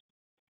experience.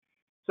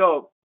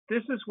 So,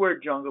 this is where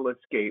Jungle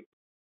Escape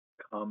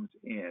comes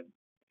in.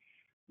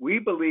 We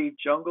believe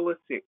Jungle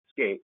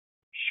Escape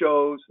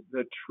shows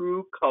the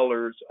true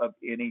colors of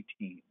any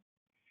team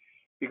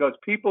because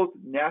people's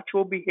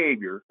natural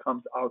behavior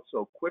comes out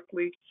so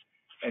quickly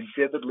and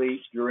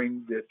vividly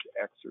during this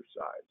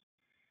exercise.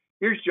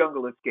 Here's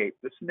Jungle Escape.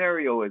 The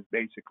scenario is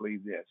basically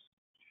this.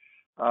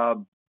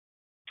 Um,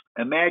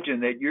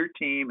 Imagine that your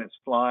team is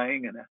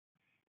flying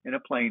in a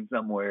plane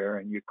somewhere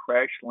and you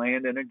crash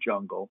land in a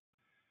jungle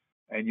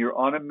and you're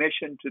on a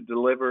mission to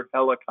deliver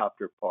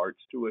helicopter parts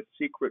to a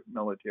secret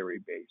military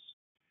base.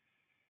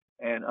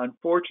 And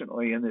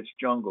unfortunately, in this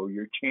jungle,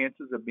 your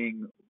chances of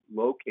being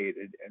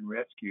located and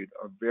rescued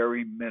are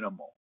very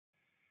minimal.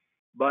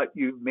 But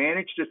you've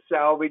managed to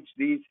salvage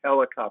these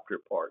helicopter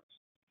parts.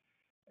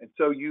 And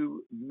so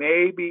you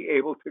may be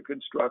able to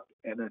construct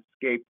an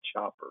escape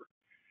chopper.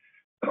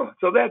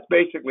 So that's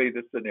basically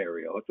the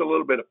scenario. It's a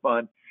little bit of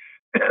fun.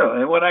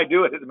 And when I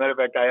do it, as a matter of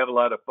fact, I have a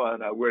lot of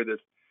fun. I wear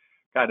this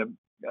kind of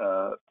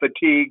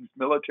fatigues,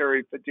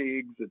 military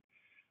fatigues, and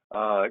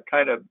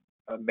kind of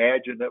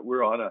imagine that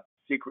we're on a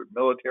secret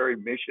military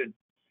mission.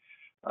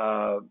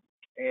 Uh,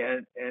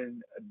 and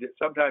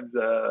sometimes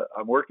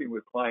I'm working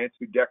with clients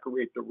who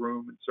decorate the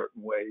room in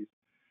certain ways,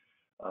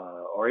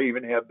 or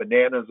even have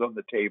bananas on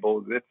the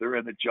table if they're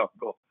in the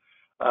jungle.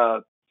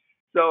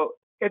 So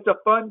it's a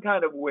fun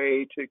kind of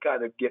way to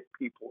kind of get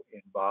people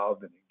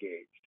involved and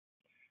engaged.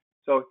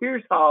 So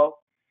here's how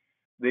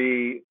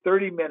the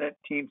 30-minute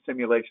team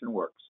simulation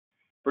works.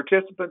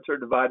 Participants are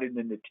divided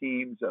into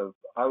teams of,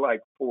 I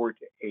like 4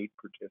 to 8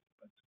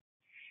 participants.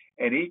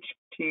 And each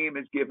team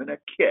is given a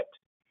kit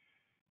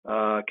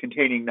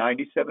containing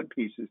 97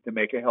 pieces to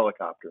make a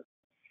helicopter.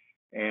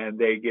 And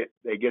they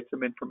get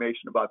some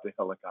information about the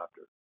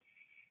helicopter.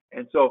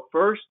 And so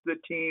first the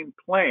team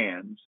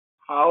plans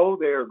how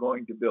they're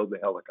going to build the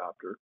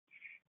helicopter,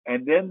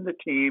 and then the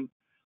team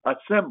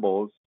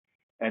assembles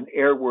an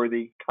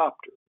airworthy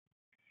copter.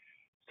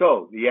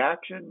 So the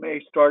action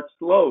may start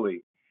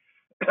slowly,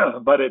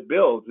 but it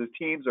builds as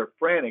teams are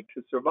frantic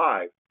to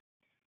survive,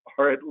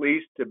 or at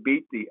least to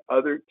beat the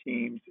other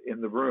teams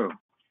in the room.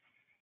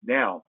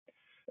 Now,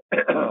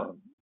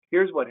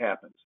 here's what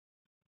happens.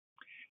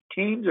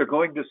 Teams are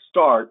going to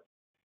start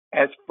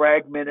as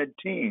fragmented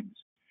teams.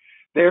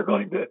 They're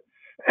going to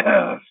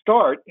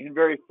start in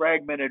very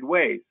fragmented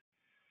ways.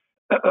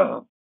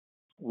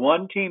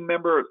 One team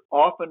member is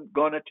often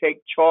going to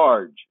take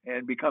charge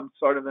and become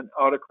sort of an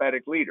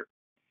autocratic leader,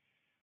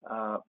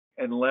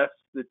 unless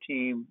the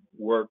team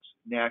works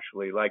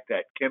naturally, like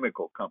that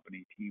chemical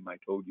company team I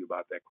told you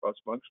about, that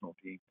cross-functional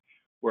team,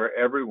 where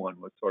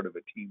everyone was sort of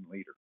a team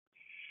leader.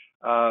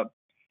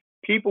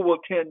 People will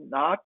tend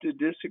not to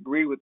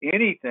disagree with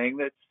anything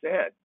that's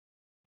said.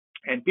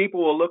 And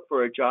people will look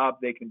for a job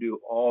they can do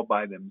all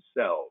by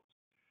themselves,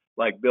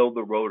 like build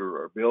the rotor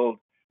or build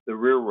the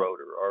rear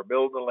rotor or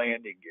build the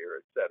landing gear,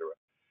 etc.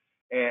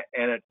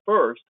 And at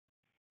first,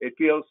 it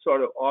feels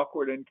sort of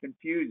awkward and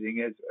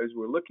confusing as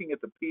we're looking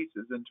at the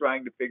pieces and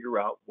trying to figure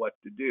out what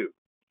to do.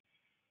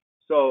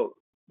 So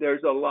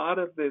there's a lot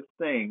of the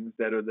things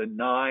that are the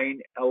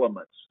 9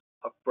 elements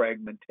of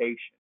fragmentation.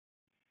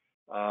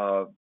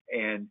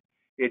 And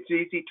it's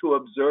easy to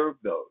observe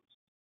those.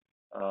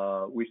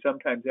 We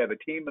sometimes have a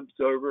team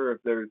observer.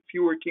 If there are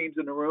fewer teams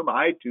in the room,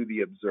 I do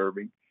the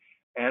observing.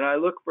 And I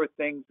look for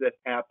things that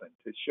happen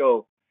to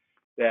show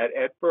that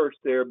at first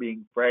they're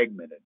being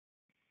fragmented.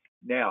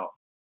 Now,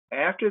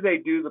 after they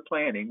do the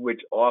planning,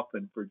 which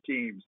often for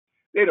teams,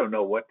 they don't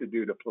know what to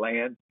do to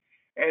plan.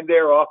 And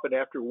they're often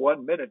after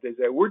 1 minute, they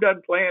say, we're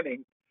done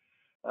planning,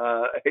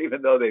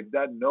 even though they've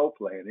done no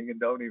planning and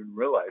don't even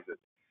realize it.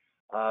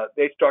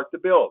 They start to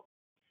build.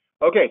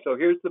 Okay, so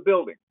here's the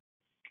building.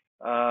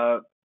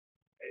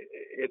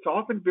 It's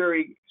often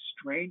very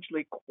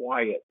strangely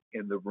quiet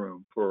in the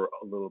room for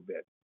a little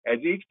bit, as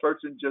each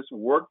person just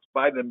works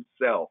by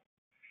themselves.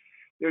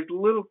 There's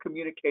little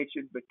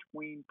communication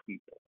between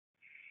people.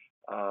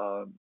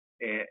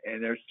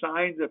 And there's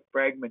signs of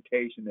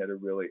fragmentation that are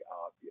really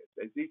obvious,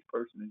 as each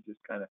person is just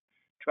kind of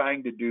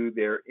trying to do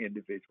their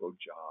individual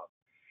job.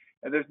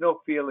 And there's no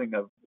feeling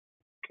of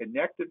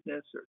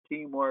connectiveness or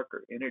teamwork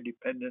or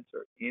interdependence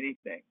or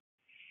anything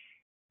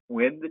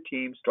when the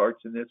team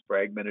starts in this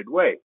fragmented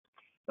way.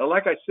 Now,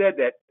 like I said,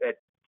 that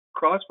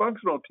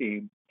cross-functional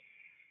team,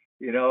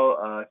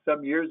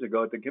 some years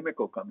ago at the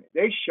chemical company,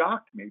 they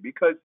shocked me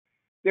because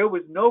there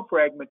was no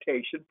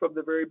fragmentation from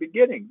the very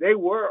beginning. They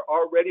were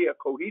already a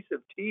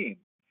cohesive team.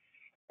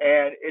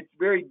 And it's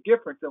very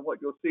different than what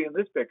you'll see in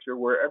this picture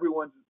where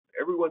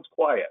everyone's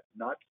quiet,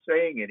 not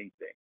saying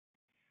anything.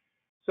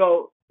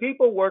 So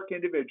people work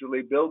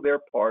individually, build their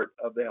part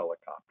of the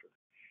helicopter.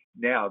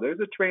 Now, there's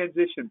a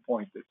transition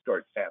point that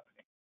starts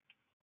happening.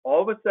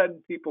 All of a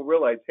sudden, people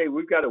realize, hey,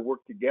 we've got to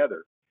work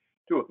together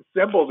to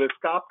assemble this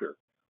copter.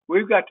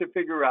 We've got to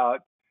figure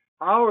out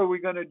how are we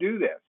going to do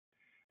this.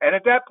 And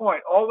at that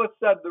point, all of a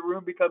sudden, the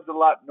room becomes a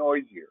lot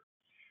noisier.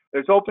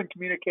 There's open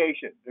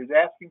communication. There's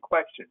asking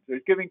questions.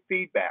 There's giving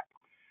feedback.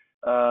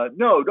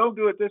 No, don't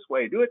do it this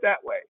way. Do it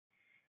that way.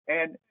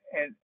 And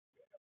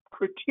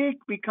critique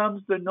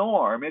becomes the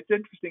norm. It's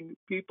interesting.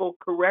 People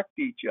correct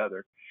each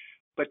other,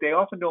 but they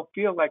often don't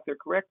feel like they're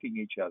correcting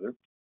each other.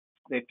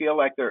 They feel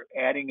like they're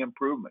adding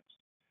improvements.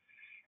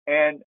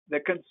 And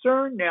the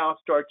concern now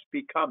starts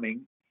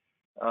becoming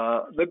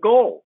the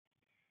goal.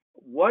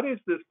 What is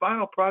this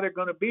final product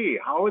going to be?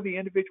 How are the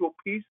individual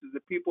pieces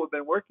that people have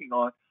been working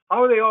on?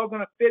 How are they all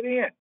going to fit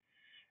in?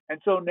 And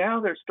so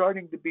now there's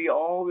starting to be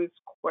all these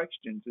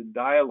questions and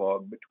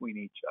dialogue between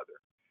each other.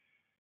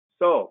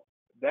 So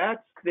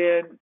that's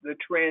then the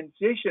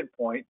transition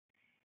point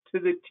to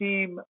the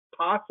team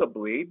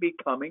possibly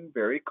becoming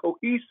very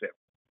cohesive.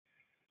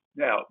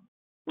 Now,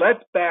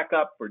 let's back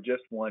up for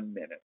just 1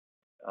 minute.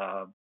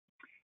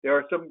 There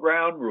are some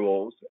ground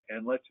rules,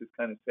 and let's just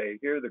kind of say,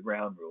 here are the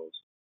ground rules.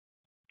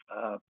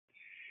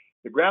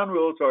 The ground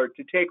rules are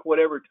to take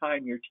whatever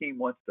time your team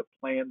wants to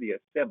plan the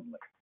assembly.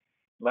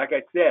 Like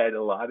I said,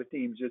 a lot of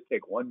teams just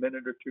take 1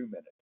 minute or 2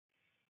 minutes.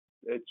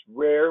 It's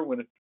rare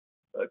when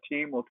a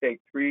team will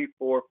take 3,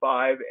 4,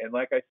 5, and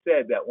like I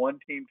said, that one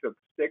team took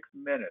 6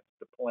 minutes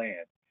to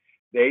plan.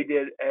 They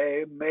did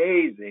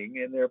amazing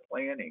in their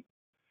planning.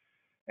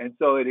 And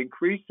so it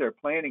increased their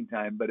planning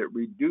time, but it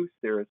reduced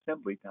their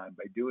assembly time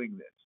by doing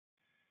this.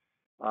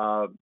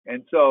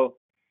 And so,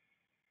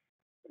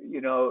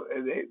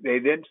 they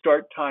then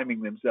start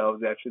timing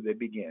themselves after they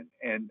begin.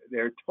 And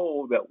they're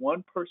told that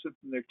one person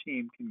from their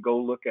team can go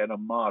look at a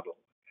model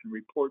and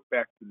report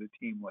back to the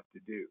team what to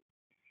do.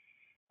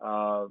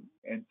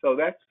 And so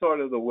that's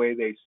sort of the way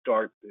they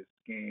start this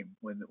game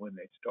when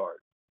they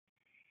start.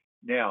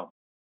 Now,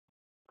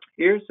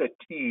 here's a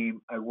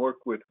team I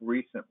worked with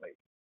recently.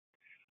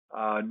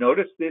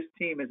 Notice this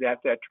team is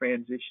at that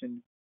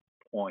transition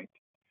point.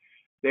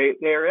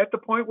 They're at the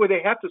point where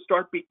they have to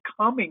start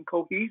becoming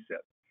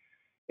cohesive.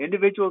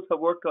 Individuals have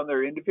worked on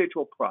their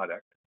individual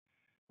product.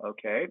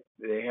 Okay,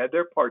 they had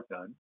their part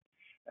done.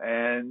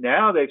 And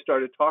now they've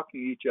started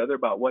talking to each other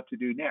about what to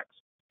do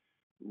next.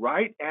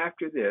 Right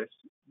after this,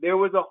 there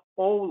was a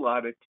whole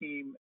lot of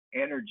team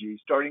energy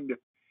starting to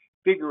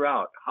figure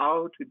out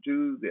how to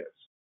do this.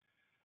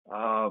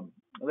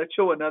 Let's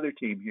show another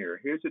team here.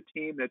 Here's a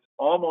team that's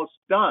almost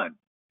done,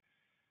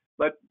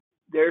 but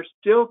they're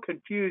still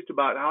confused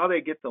about how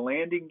they get the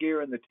landing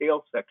gear and the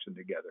tail section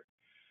together.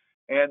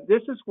 And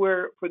this is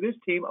where, for this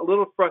team, a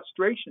little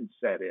frustration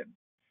set in,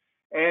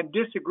 and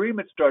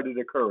disagreement started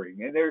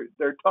occurring. And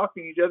they're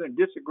talking to each other and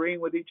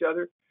disagreeing with each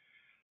other.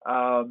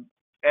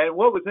 And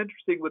what was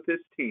interesting with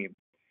this team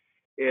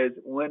is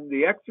when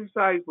the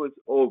exercise was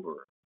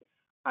over,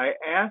 I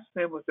asked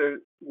them if there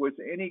was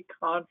any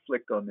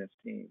conflict on this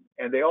team,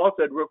 and they all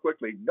said real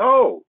quickly,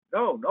 no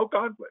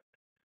conflict.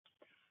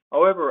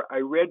 However, I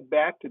read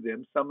back to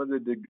them some of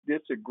the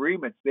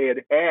disagreements they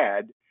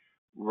had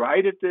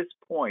right at this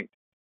point,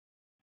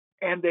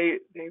 and they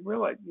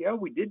realized, yeah,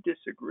 we did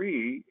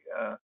disagree,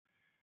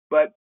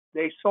 but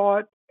they saw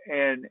it,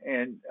 and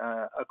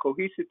a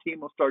cohesive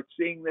team will start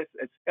seeing this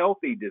as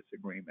healthy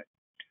disagreement.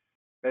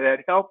 And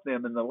that helped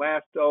them in the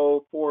last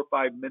 4 or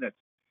 5 minutes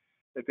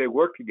that they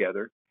worked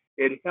together.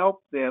 It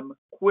helped them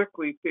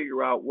quickly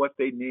figure out what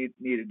they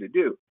needed to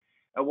do.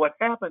 And what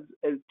happens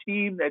as a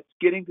team that's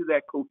getting to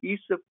that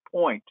cohesive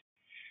point,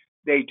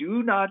 they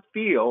do not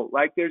feel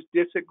like there's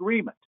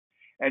disagreement,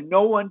 and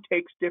no one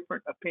takes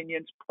different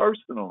opinions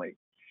personally.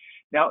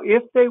 Now,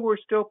 if they were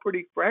still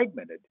pretty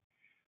fragmented,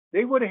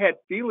 they would have had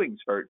feelings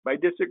hurt by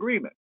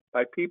disagreement,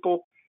 by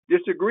people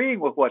disagreeing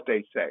with what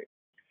they say.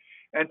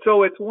 And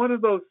so it's one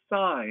of those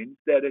signs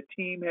that a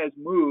team has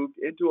moved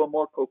into a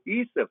more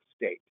cohesive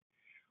state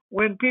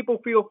when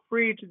people feel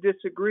free to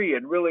disagree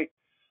and really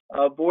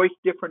voice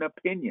different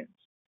opinions.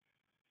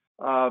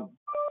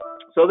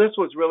 So this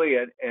was really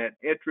an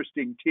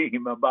interesting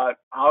team about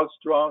how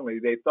strongly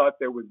they thought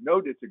there was no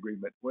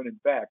disagreement, when in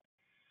fact,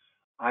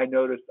 I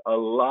noticed a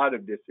lot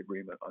of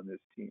disagreement on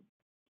this team.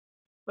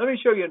 Let me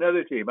show you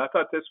another team. I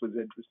thought this was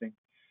interesting.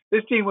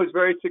 This team was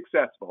very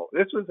successful.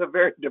 This was a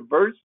very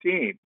diverse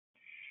team.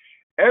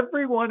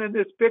 Everyone in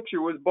this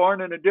picture was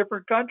born in a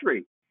different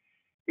country.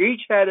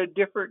 Each had a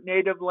different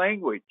native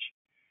language,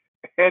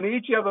 and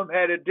each of them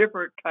had a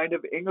different kind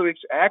of English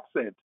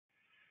accent.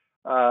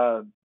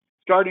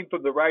 Starting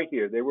from the right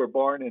here, they were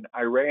born in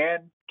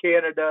Iran,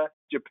 Canada,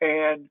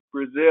 Japan,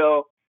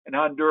 Brazil, and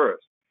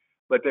Honduras,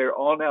 but they're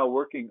all now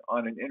working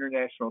on an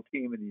international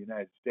team in the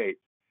United States.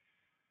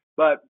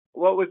 But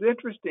what was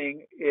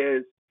interesting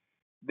is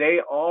they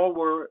all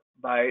were,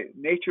 by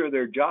nature of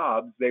their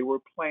jobs, they were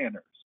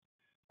planners.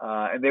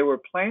 And they were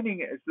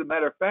planning, as a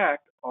matter of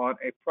fact, on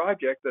a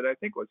project that I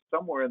think was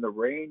somewhere in the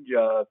range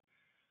of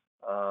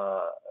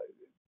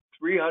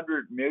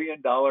 $300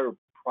 million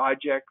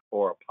project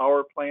for a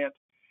power plant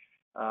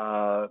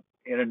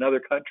in another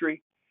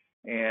country.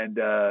 And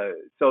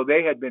so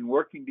they had been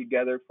working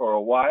together for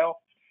a while.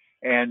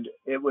 And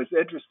it was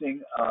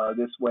interesting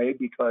this way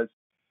because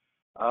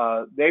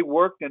they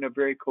worked in a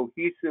very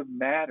cohesive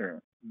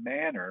manner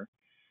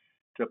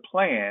to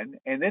plan,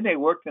 and then they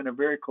worked in a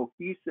very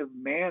cohesive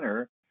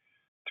manner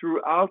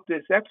throughout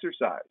this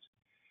exercise.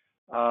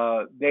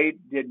 They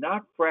did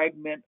not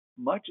fragment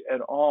much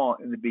at all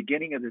in the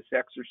beginning of this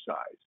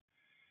exercise,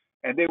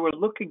 and they were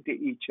looking to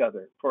each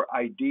other for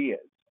ideas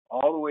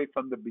all the way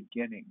from the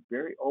beginning,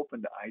 very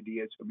open to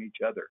ideas from each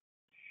other.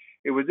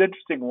 It was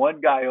interesting.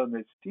 One guy on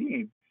this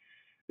team,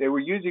 they were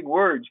using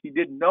words he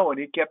didn't know, and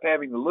he kept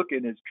having to look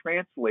in his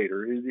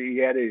translator. He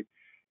had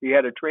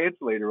a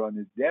translator on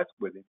his desk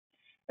with him,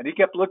 and he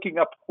kept looking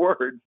up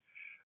words.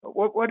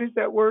 What is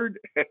that word?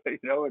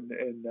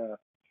 And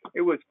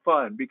it was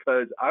fun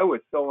because I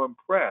was so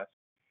impressed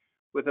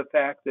with the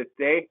fact that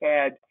they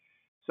had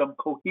some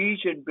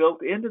cohesion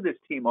built into this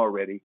team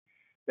already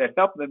that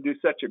helped them do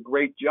such a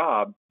great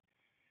job,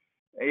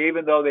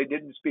 even though they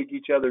didn't speak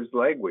each other's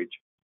language.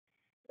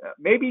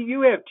 Maybe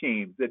you have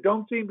teams that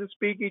don't seem to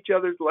speak each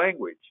other's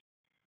language.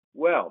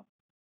 Well,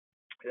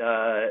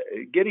 uh,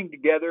 getting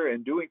together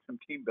and doing some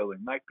team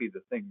building might be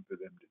the thing for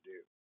them to do.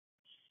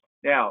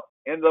 Now,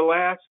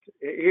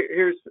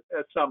 here's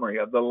a summary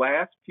of the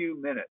last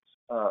few minutes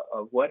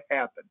of what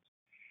happens,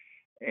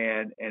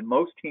 and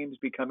most teams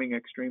becoming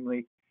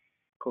extremely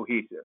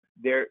cohesive.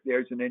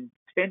 There's an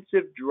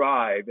intensive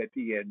drive at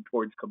the end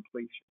towards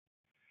completion.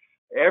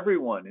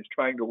 Everyone is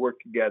trying to work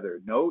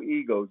together, no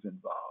egos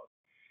involved,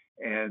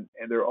 and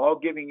they're all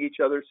giving each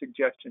other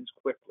suggestions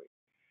quickly.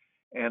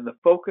 And the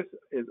focus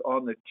is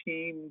on the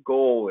team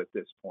goal at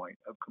this point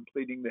of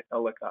completing the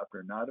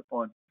helicopter, not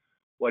upon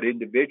what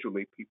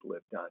individually people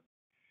have done.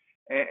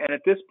 And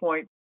at this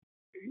point,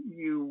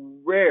 you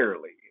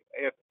rarely,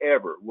 if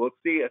ever, will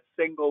see a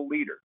single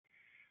leader,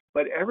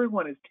 but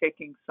everyone is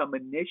taking some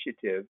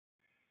initiative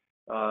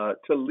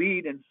to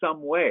lead in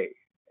some way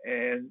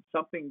and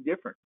something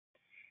different.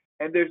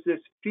 And there's this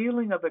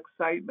feeling of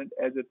excitement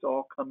as it's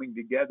all coming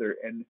together,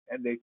 and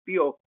they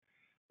feel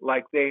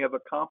like they have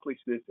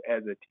accomplished this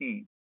as a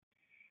team.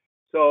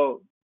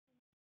 So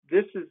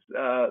this is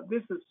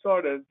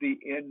sort of the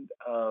end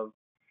of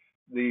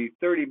the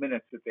 30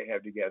 minutes that they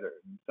have together.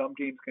 And some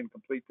teams can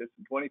complete this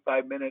in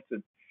 25 minutes,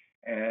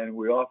 and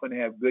we often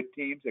have good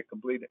teams that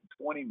complete it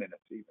in 20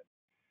 minutes even.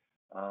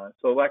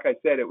 So like I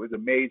said, it was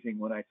amazing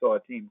when I saw a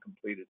team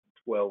complete it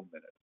in 12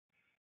 minutes.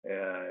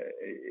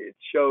 It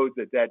shows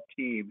that that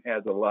team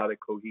has a lot of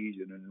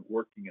cohesion and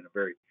working in a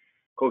very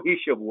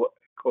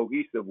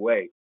cohesive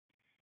way.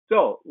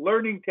 So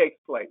learning takes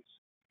place.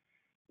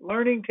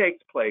 Learning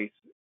takes place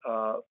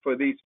for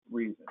these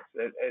reasons.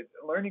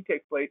 Learning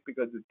takes place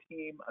because the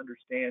team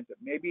understands that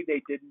maybe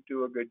they didn't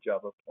do a good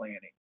job of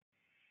planning.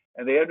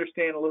 And they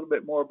understand a little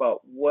bit more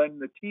about when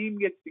the team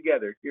gets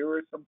together, here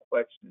are some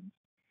questions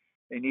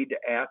they need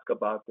to ask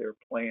about their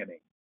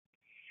planning.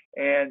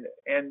 And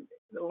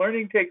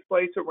learning takes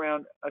place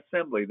around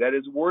assembly, that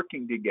is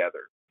working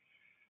together.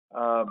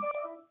 Um,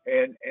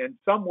 and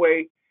some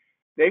way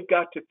they've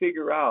got to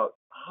figure out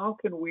how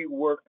can we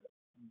work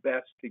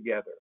best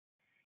together.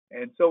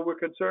 And so we're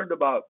concerned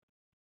about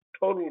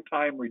total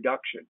time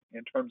reduction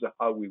in terms of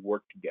how we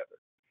work together.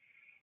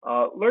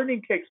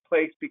 Learning takes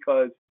place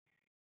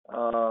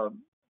um,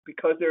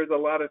 because there's a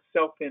lot of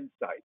self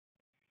insight.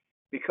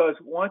 Because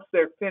once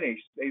they're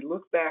finished, they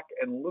look back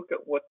and look at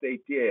what they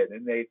did,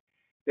 and they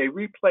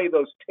replay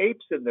those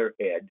tapes in their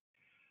head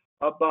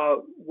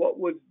about what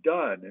was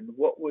done and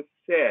what was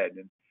said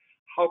and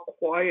how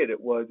quiet it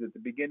was at the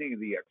beginning of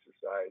the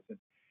exercise,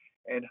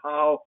 and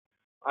how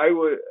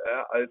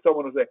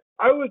someone will say,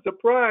 I was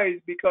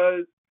surprised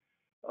because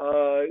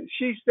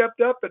she stepped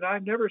up and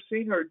I've never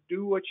seen her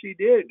do what she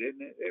did, and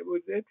it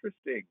was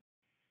interesting,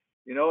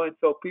 and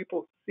so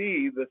people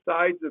see the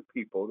sides of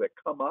people that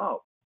come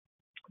out,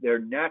 their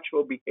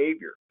natural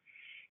behavior,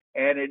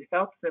 and it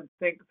helps them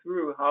think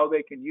through how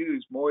they can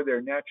use more of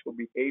their natural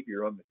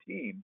behavior on the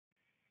team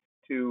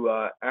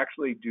to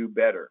actually do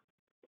better.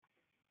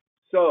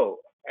 So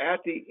at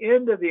the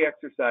end of the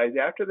exercise,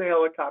 after the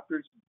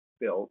helicopter's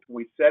built,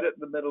 we set it in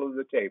the middle of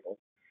the table,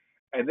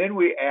 and then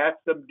we ask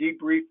them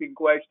debriefing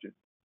questions.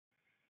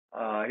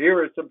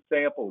 Here are some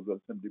samples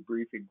of some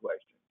debriefing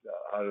questions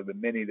out of the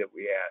many that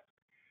we ask.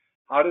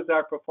 How does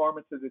our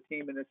performance as a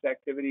team in this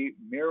activity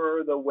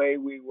mirror the way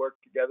we work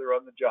together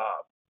on the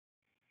job?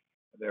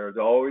 There's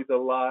always a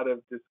lot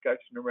of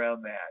discussion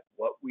around that,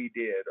 what we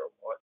did or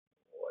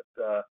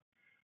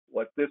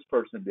what this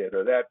person did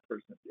or that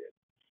person did.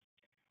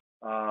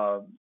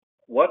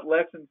 What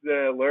lessons did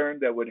I learn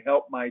that would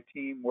help my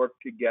team work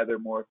together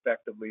more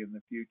effectively in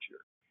the future?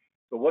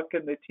 So what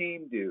can the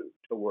team do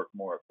to work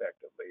more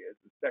effectively is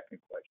the second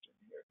question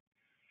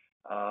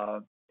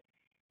here.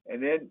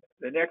 And then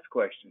the next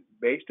question,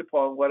 based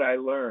upon what I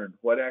learned,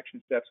 what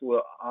action steps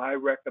will I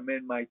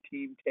recommend my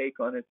team take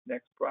on its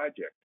next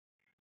project?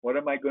 What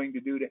am I going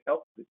to do to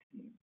help the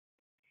team?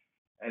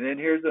 And then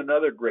here's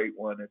another great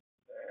one. And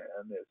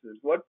this is,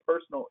 what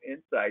personal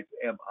insights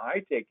am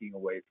I taking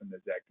away from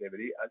this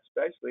activity,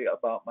 especially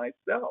about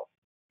myself?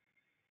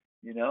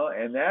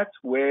 And that's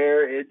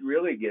where it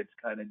really gets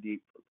kind of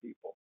deep for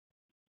people.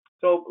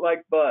 So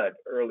like Bud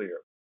earlier,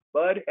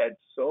 Bud had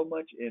so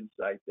much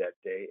insight that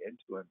day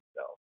into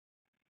himself.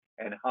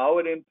 and how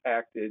it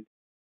impacted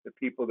the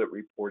people that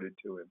reported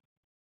to him.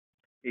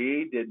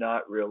 He did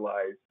not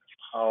realize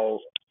how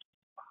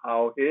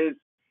his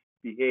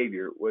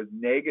behavior was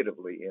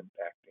negatively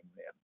impacting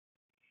them.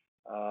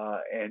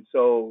 And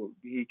so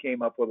he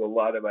came up with a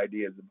lot of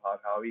ideas about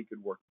how he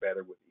could work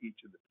better with each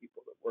of the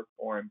people that worked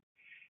for him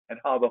and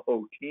how the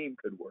whole team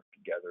could work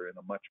together in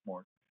a much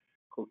more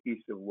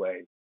cohesive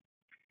way.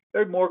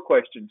 There are more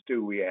questions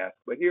too we asked,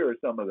 but here are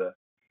some of the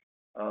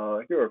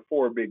here are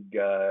four big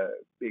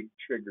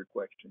trigger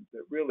questions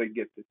that really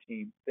get the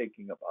team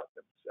thinking about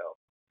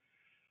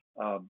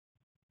themselves.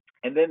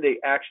 And then the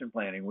action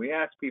planning. We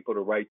ask people to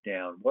write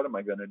down, what am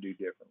I going to do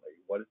differently?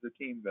 What is the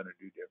team going to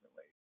do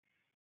differently?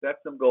 Set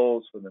some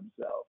goals for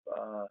themselves,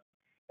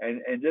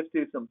 and just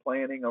do some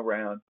planning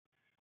around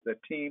the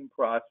team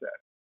process.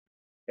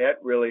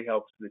 That really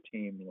helps the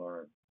team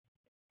learn.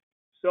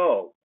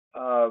 So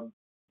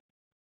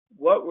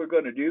what we're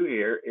going to do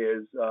here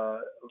is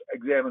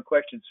examine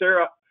questions.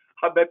 Sarah,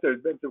 I bet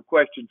there's been some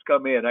questions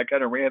come in. I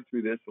kind of ran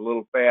through this a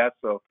little fast.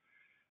 So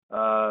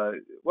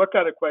what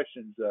kind of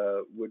questions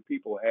would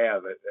people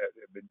have that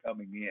have been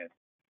coming in?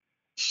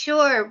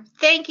 Sure.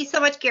 Thank you so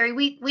much, Gary.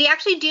 We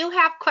actually do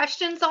have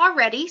questions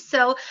already.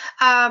 So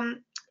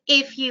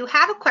if you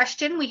have a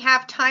question, we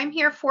have time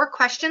here for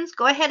questions.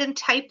 Go ahead and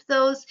type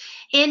those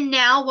in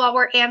now while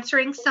we're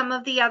answering some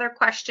of the other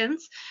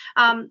questions.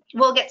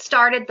 We'll get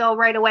started though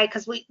right away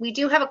because we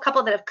do have a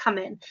couple that have come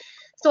in.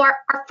 So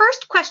our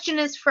first question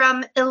is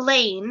from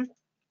Elaine.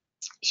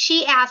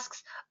 She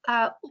asks,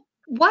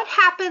 what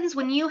happens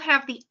when you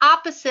have the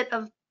opposite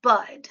of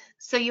bud?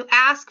 So you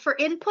ask for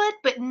input,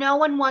 but no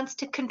one wants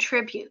to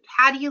contribute.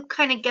 How do you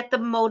kind of get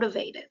them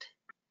motivated?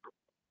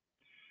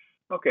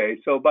 Okay,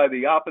 so by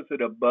the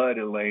opposite of bud,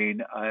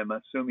 Elaine, I'm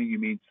assuming you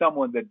mean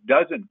someone that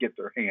doesn't get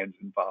their hands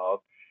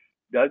involved,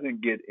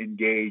 doesn't get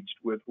engaged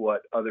with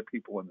what other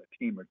people in the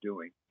team are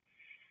doing.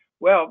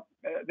 Well,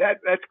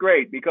 that's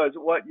great, because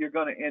what you're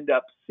going to end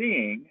up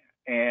seeing,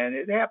 and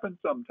it happens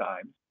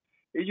sometimes,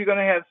 is you're going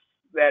to have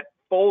that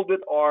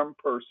folded arm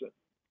person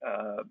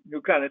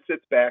who kind of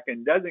sits back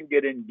and doesn't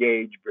get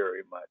engaged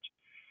very much,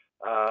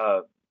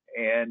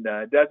 and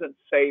doesn't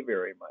say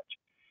very much.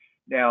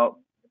 Now,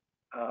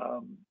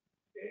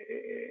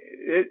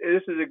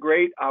 this is a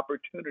great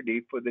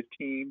opportunity for the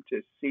team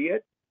to see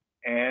it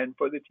and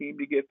for the team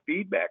to give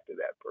feedback to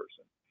that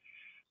person.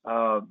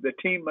 The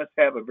team must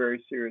have a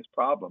very serious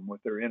problem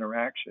with their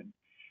interaction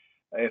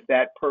if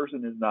that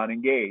person is not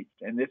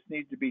engaged, and this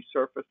needs to be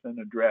surfaced and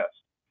addressed.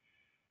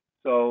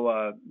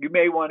 So you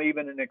may want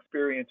even an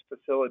experienced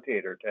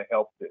facilitator to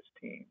help this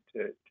team,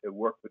 to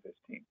work with this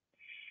team.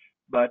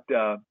 But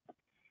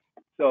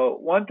so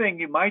one thing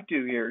you might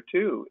do here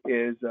too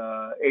is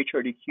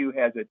HRDQ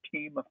has a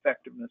team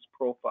effectiveness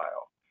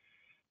profile.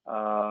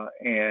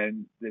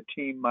 And the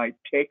team might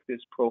take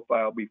this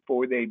profile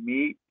before they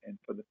meet, and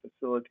for the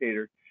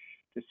facilitator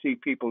to see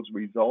people's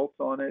results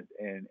on it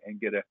and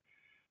get a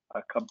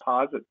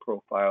composite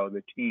profile of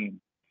the team.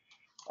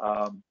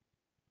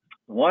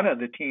 One of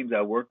the teams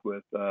I worked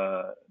with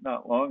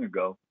not long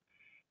ago,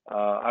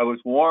 I was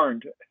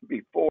warned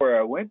before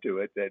I went to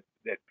it that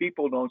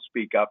people don't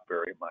speak up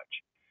very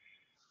much.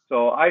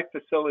 So I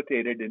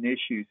facilitated an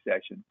issue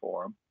session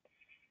for them.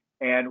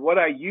 And what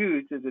I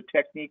used is a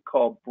technique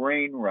called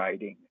brain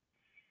writing.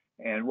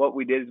 And what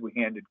we did is we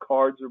handed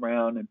cards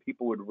around, and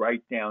people would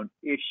write down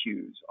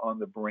issues on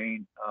the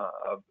brain,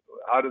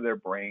 out of their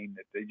brain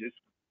that they just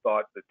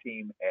thought the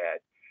team had.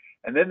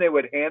 And then they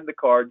would hand the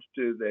cards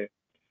to the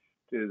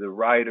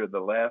right or the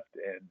left,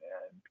 and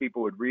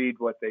people would read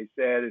what they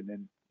said and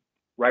then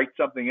write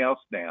something else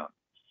down.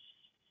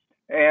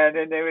 And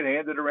then they would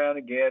hand it around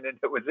again. And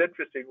it was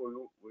interesting.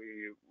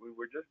 We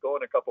were just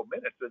going a couple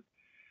minutes, and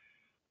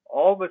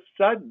all of a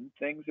sudden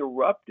things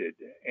erupted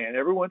and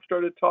everyone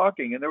started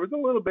talking, and there was a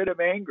little bit of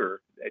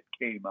anger that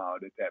came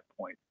out at that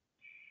point.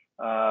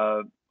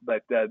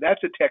 But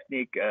that's a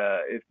technique.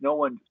 If no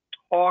one's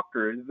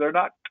talkers, they're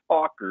not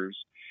talkers,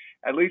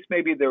 at least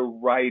maybe they're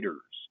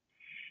writers.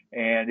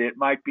 And it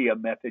might be a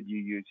method you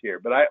use here.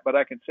 But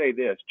I can say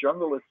this: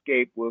 Jungle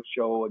Escape will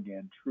show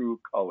again true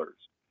colors.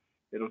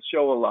 It'll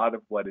show a lot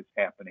of what is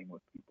happening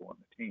with people on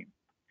the team.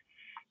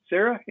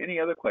 Sarah, any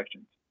other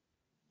questions?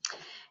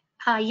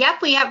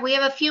 Yep, we have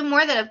a few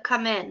more that have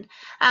come in.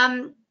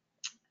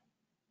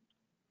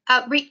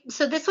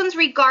 So this one's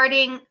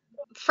regarding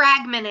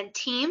fragmented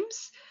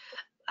teams.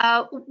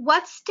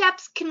 What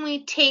steps can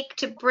we take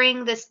to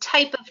bring this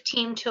type of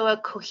team to a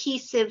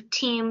cohesive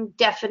team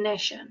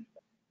definition?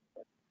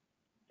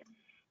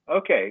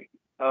 Okay.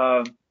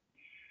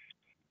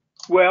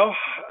 Well,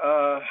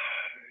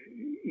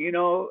 you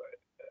know,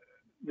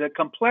 the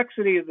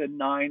complexity of the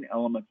 9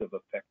 elements of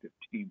effective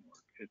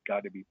teamwork has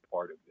got to be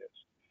part of this.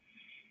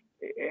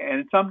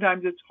 And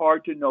sometimes it's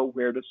hard to know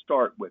where to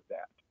start with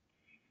that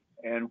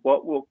and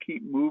what will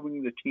keep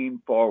moving the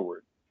team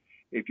forward.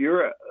 If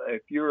you're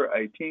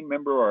a team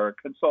member or a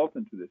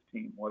consultant to this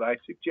team, what I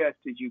suggest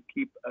is you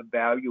keep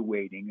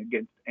evaluating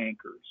against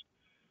anchors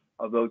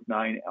of those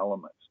 9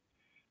 elements.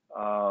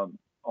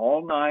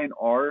 All 9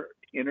 are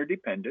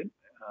interdependent.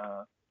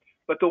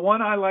 But the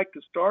one I like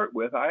to start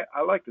with, I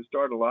like to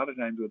start a lot of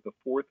times with the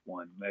fourth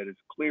one, that is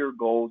clear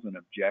goals and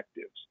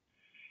objectives,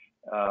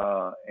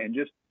 and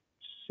just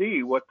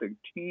see what the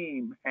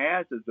team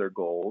has as their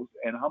goals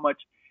and how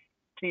much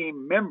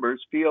team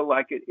members feel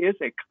like it is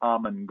a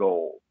common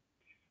goal.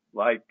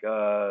 Like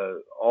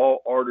all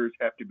orders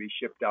have to be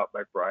shipped out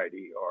by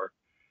Friday, or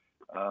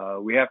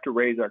we have to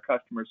raise our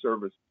customer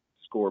service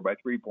score by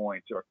 3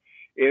 points, or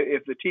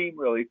if the team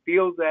really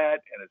feels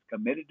that and is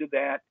committed to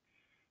that,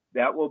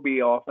 that will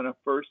be often a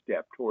first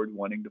step toward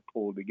wanting to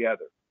pull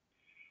together.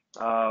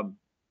 Um,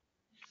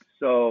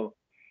 so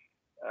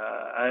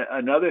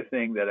another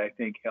thing that I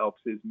think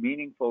helps is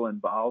meaningful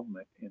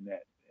involvement in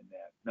that.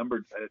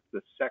 Number, that's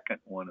the second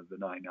one of the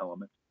 9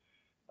 elements.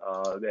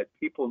 That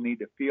people need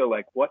to feel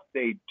like what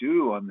they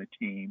do on the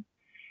team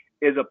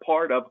is a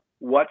part of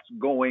what's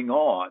going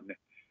on,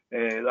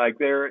 like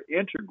they're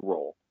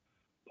integral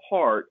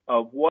part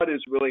of what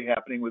is really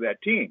happening with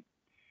that team.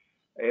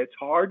 It's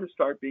hard to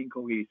start being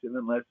cohesive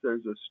unless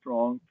there's a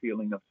strong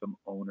feeling of some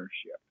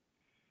ownership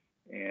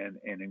and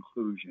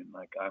inclusion,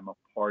 like I'm a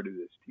part of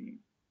this team.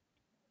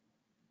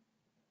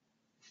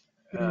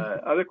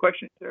 Other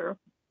questions, Sarah?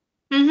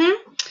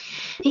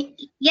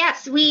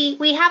 Yes,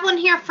 we have one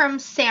here from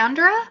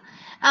Sandra.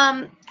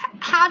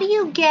 How do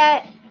you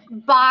get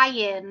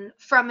buy-in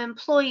from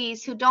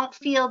employees who don't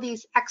feel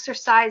these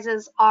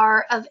exercises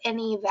are of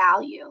any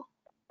value?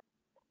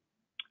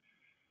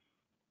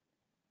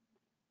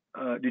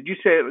 Did you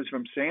say it was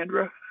from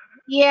Sandra?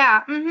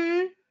 Yeah.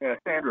 Yeah,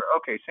 Sandra.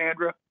 Okay,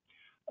 Sandra.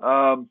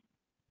 Um,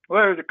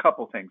 well, there's a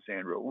couple things,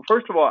 Sandra. Well,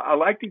 first of all, I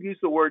like to use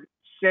the word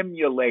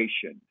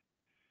simulation.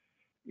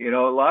 You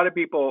know, a lot of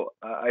people,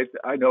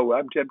 I know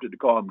I'm tempted to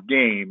call them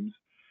games,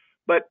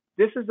 but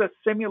this is a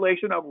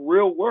simulation of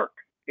real work.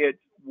 It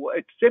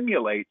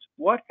simulates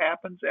what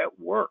happens at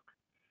work.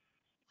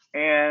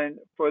 And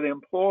for the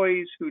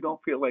employees who don't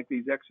feel like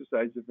these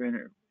exercises have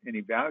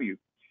any value,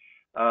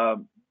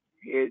 um,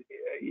 it,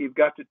 you've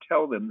got to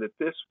tell them that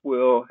this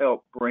will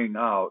help bring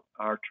out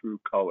our true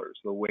colors,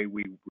 the way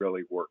we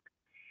really work.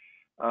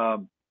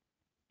 Um,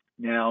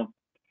 now,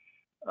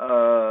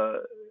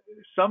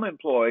 some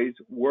employees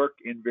work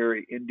in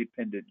very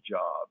independent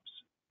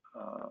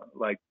jobs,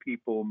 like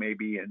people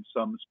maybe in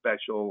some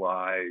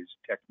specialized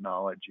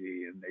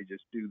technology and they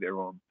just do their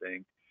own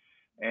thing.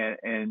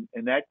 And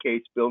in that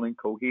case, building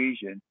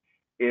cohesion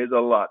is a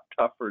lot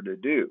tougher to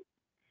do.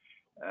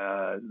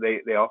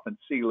 They often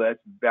see less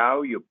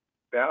value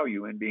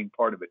in being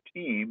part of a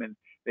team, and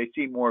they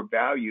see more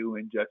value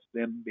in just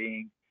them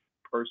being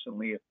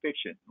personally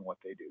efficient in what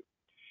they do.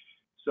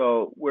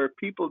 So where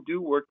people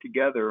do work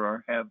together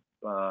or have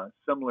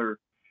similar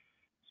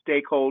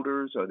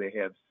stakeholders, or they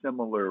have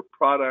similar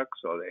products,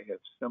 or they have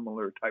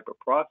similar type of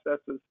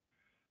processes,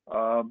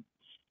 um,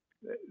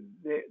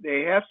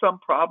 they have some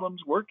problems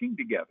working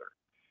together,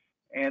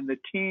 and the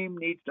team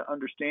needs to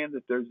understand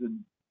that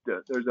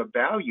there's a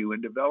value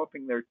in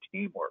developing their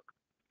teamwork.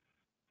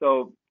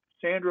 So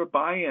Sandra,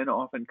 buy-in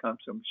often comes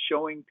from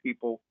showing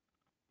people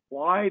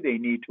why they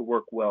need to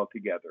work well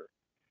together,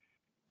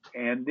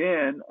 and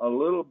then a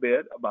little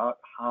bit about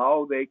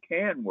how they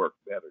can work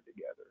better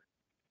together.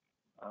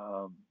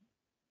 Um,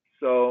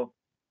 so,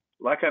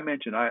 like I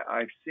mentioned,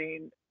 I've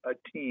seen a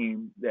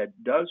team that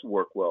does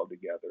work well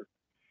together.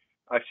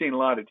 I've seen a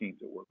lot of teams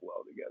that work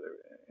well together,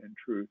 in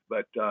truth,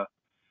 but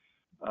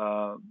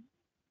um,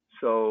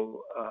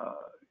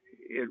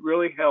 it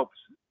really helps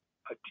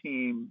a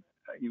team.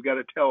 You've got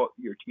to tell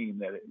your team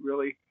that it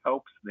really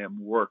helps them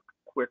work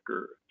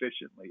quicker,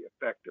 efficiently,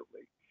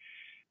 effectively.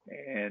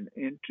 And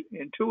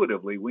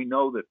intuitively, we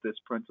know that this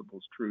principle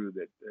is true,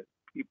 that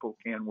people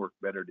can work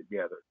better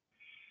together.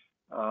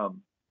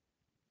 Um,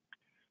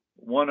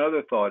 one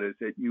other thought is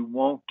that you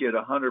won't get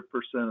 100%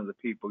 of the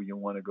people you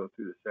want to go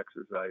through this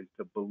exercise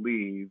to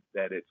believe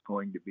that it's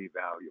going to be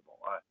valuable.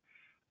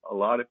 A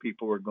lot of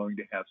people are going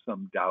to have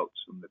some doubts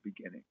from the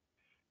beginning.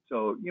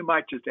 So you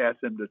might just ask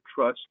them to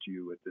trust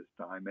you at this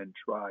time and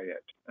try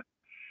it.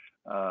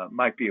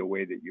 Might be a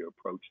way that you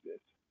approach this.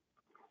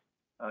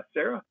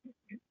 Sarah?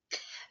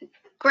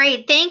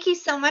 Great. Thank you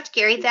so much,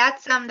 Gary.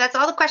 That's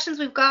all the questions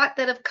we've got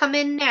that have come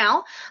in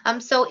now.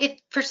 So if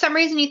for some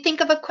reason you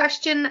think of a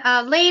question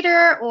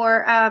later,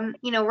 or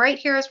right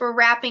here as we're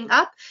wrapping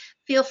up,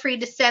 feel free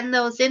to send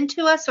those in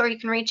to us, or you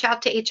can reach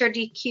out to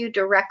HRDQ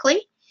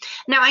directly.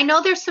 Now, I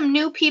know there's some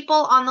new people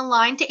on the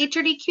line to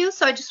HRDQ,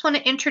 so I just want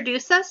to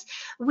introduce us.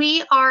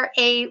 We are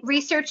a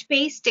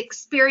research-based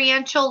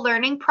experiential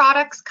learning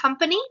products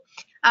company.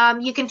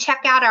 You can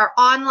check out our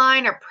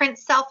online or print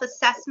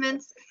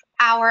self-assessments,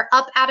 our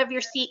up out of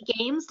your seat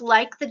games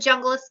like the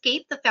Jungle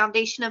Escape, the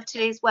foundation of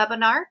today's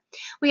webinar.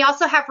 We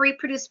also have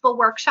reproducible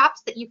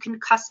workshops that you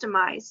can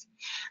customize.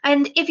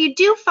 And if you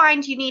do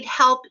find you need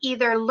help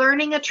either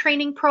learning a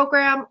training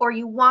program, or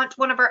you want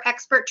one of our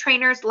expert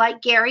trainers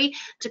like Gary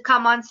to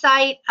come on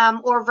site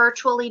or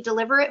virtually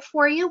deliver it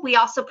for you, we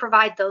also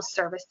provide those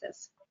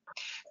services.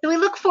 So we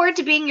look forward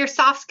to being your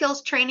soft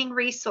skills training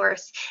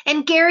resource.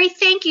 And Gary,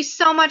 thank you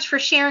so much for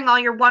sharing all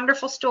your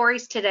wonderful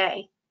stories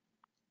today.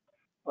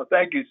 Well,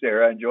 thank you,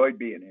 Sarah. I enjoyed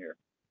being here.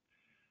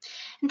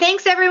 And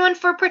thanks everyone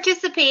for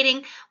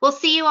participating. We'll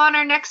see you on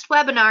our next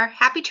webinar.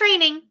 Happy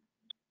training.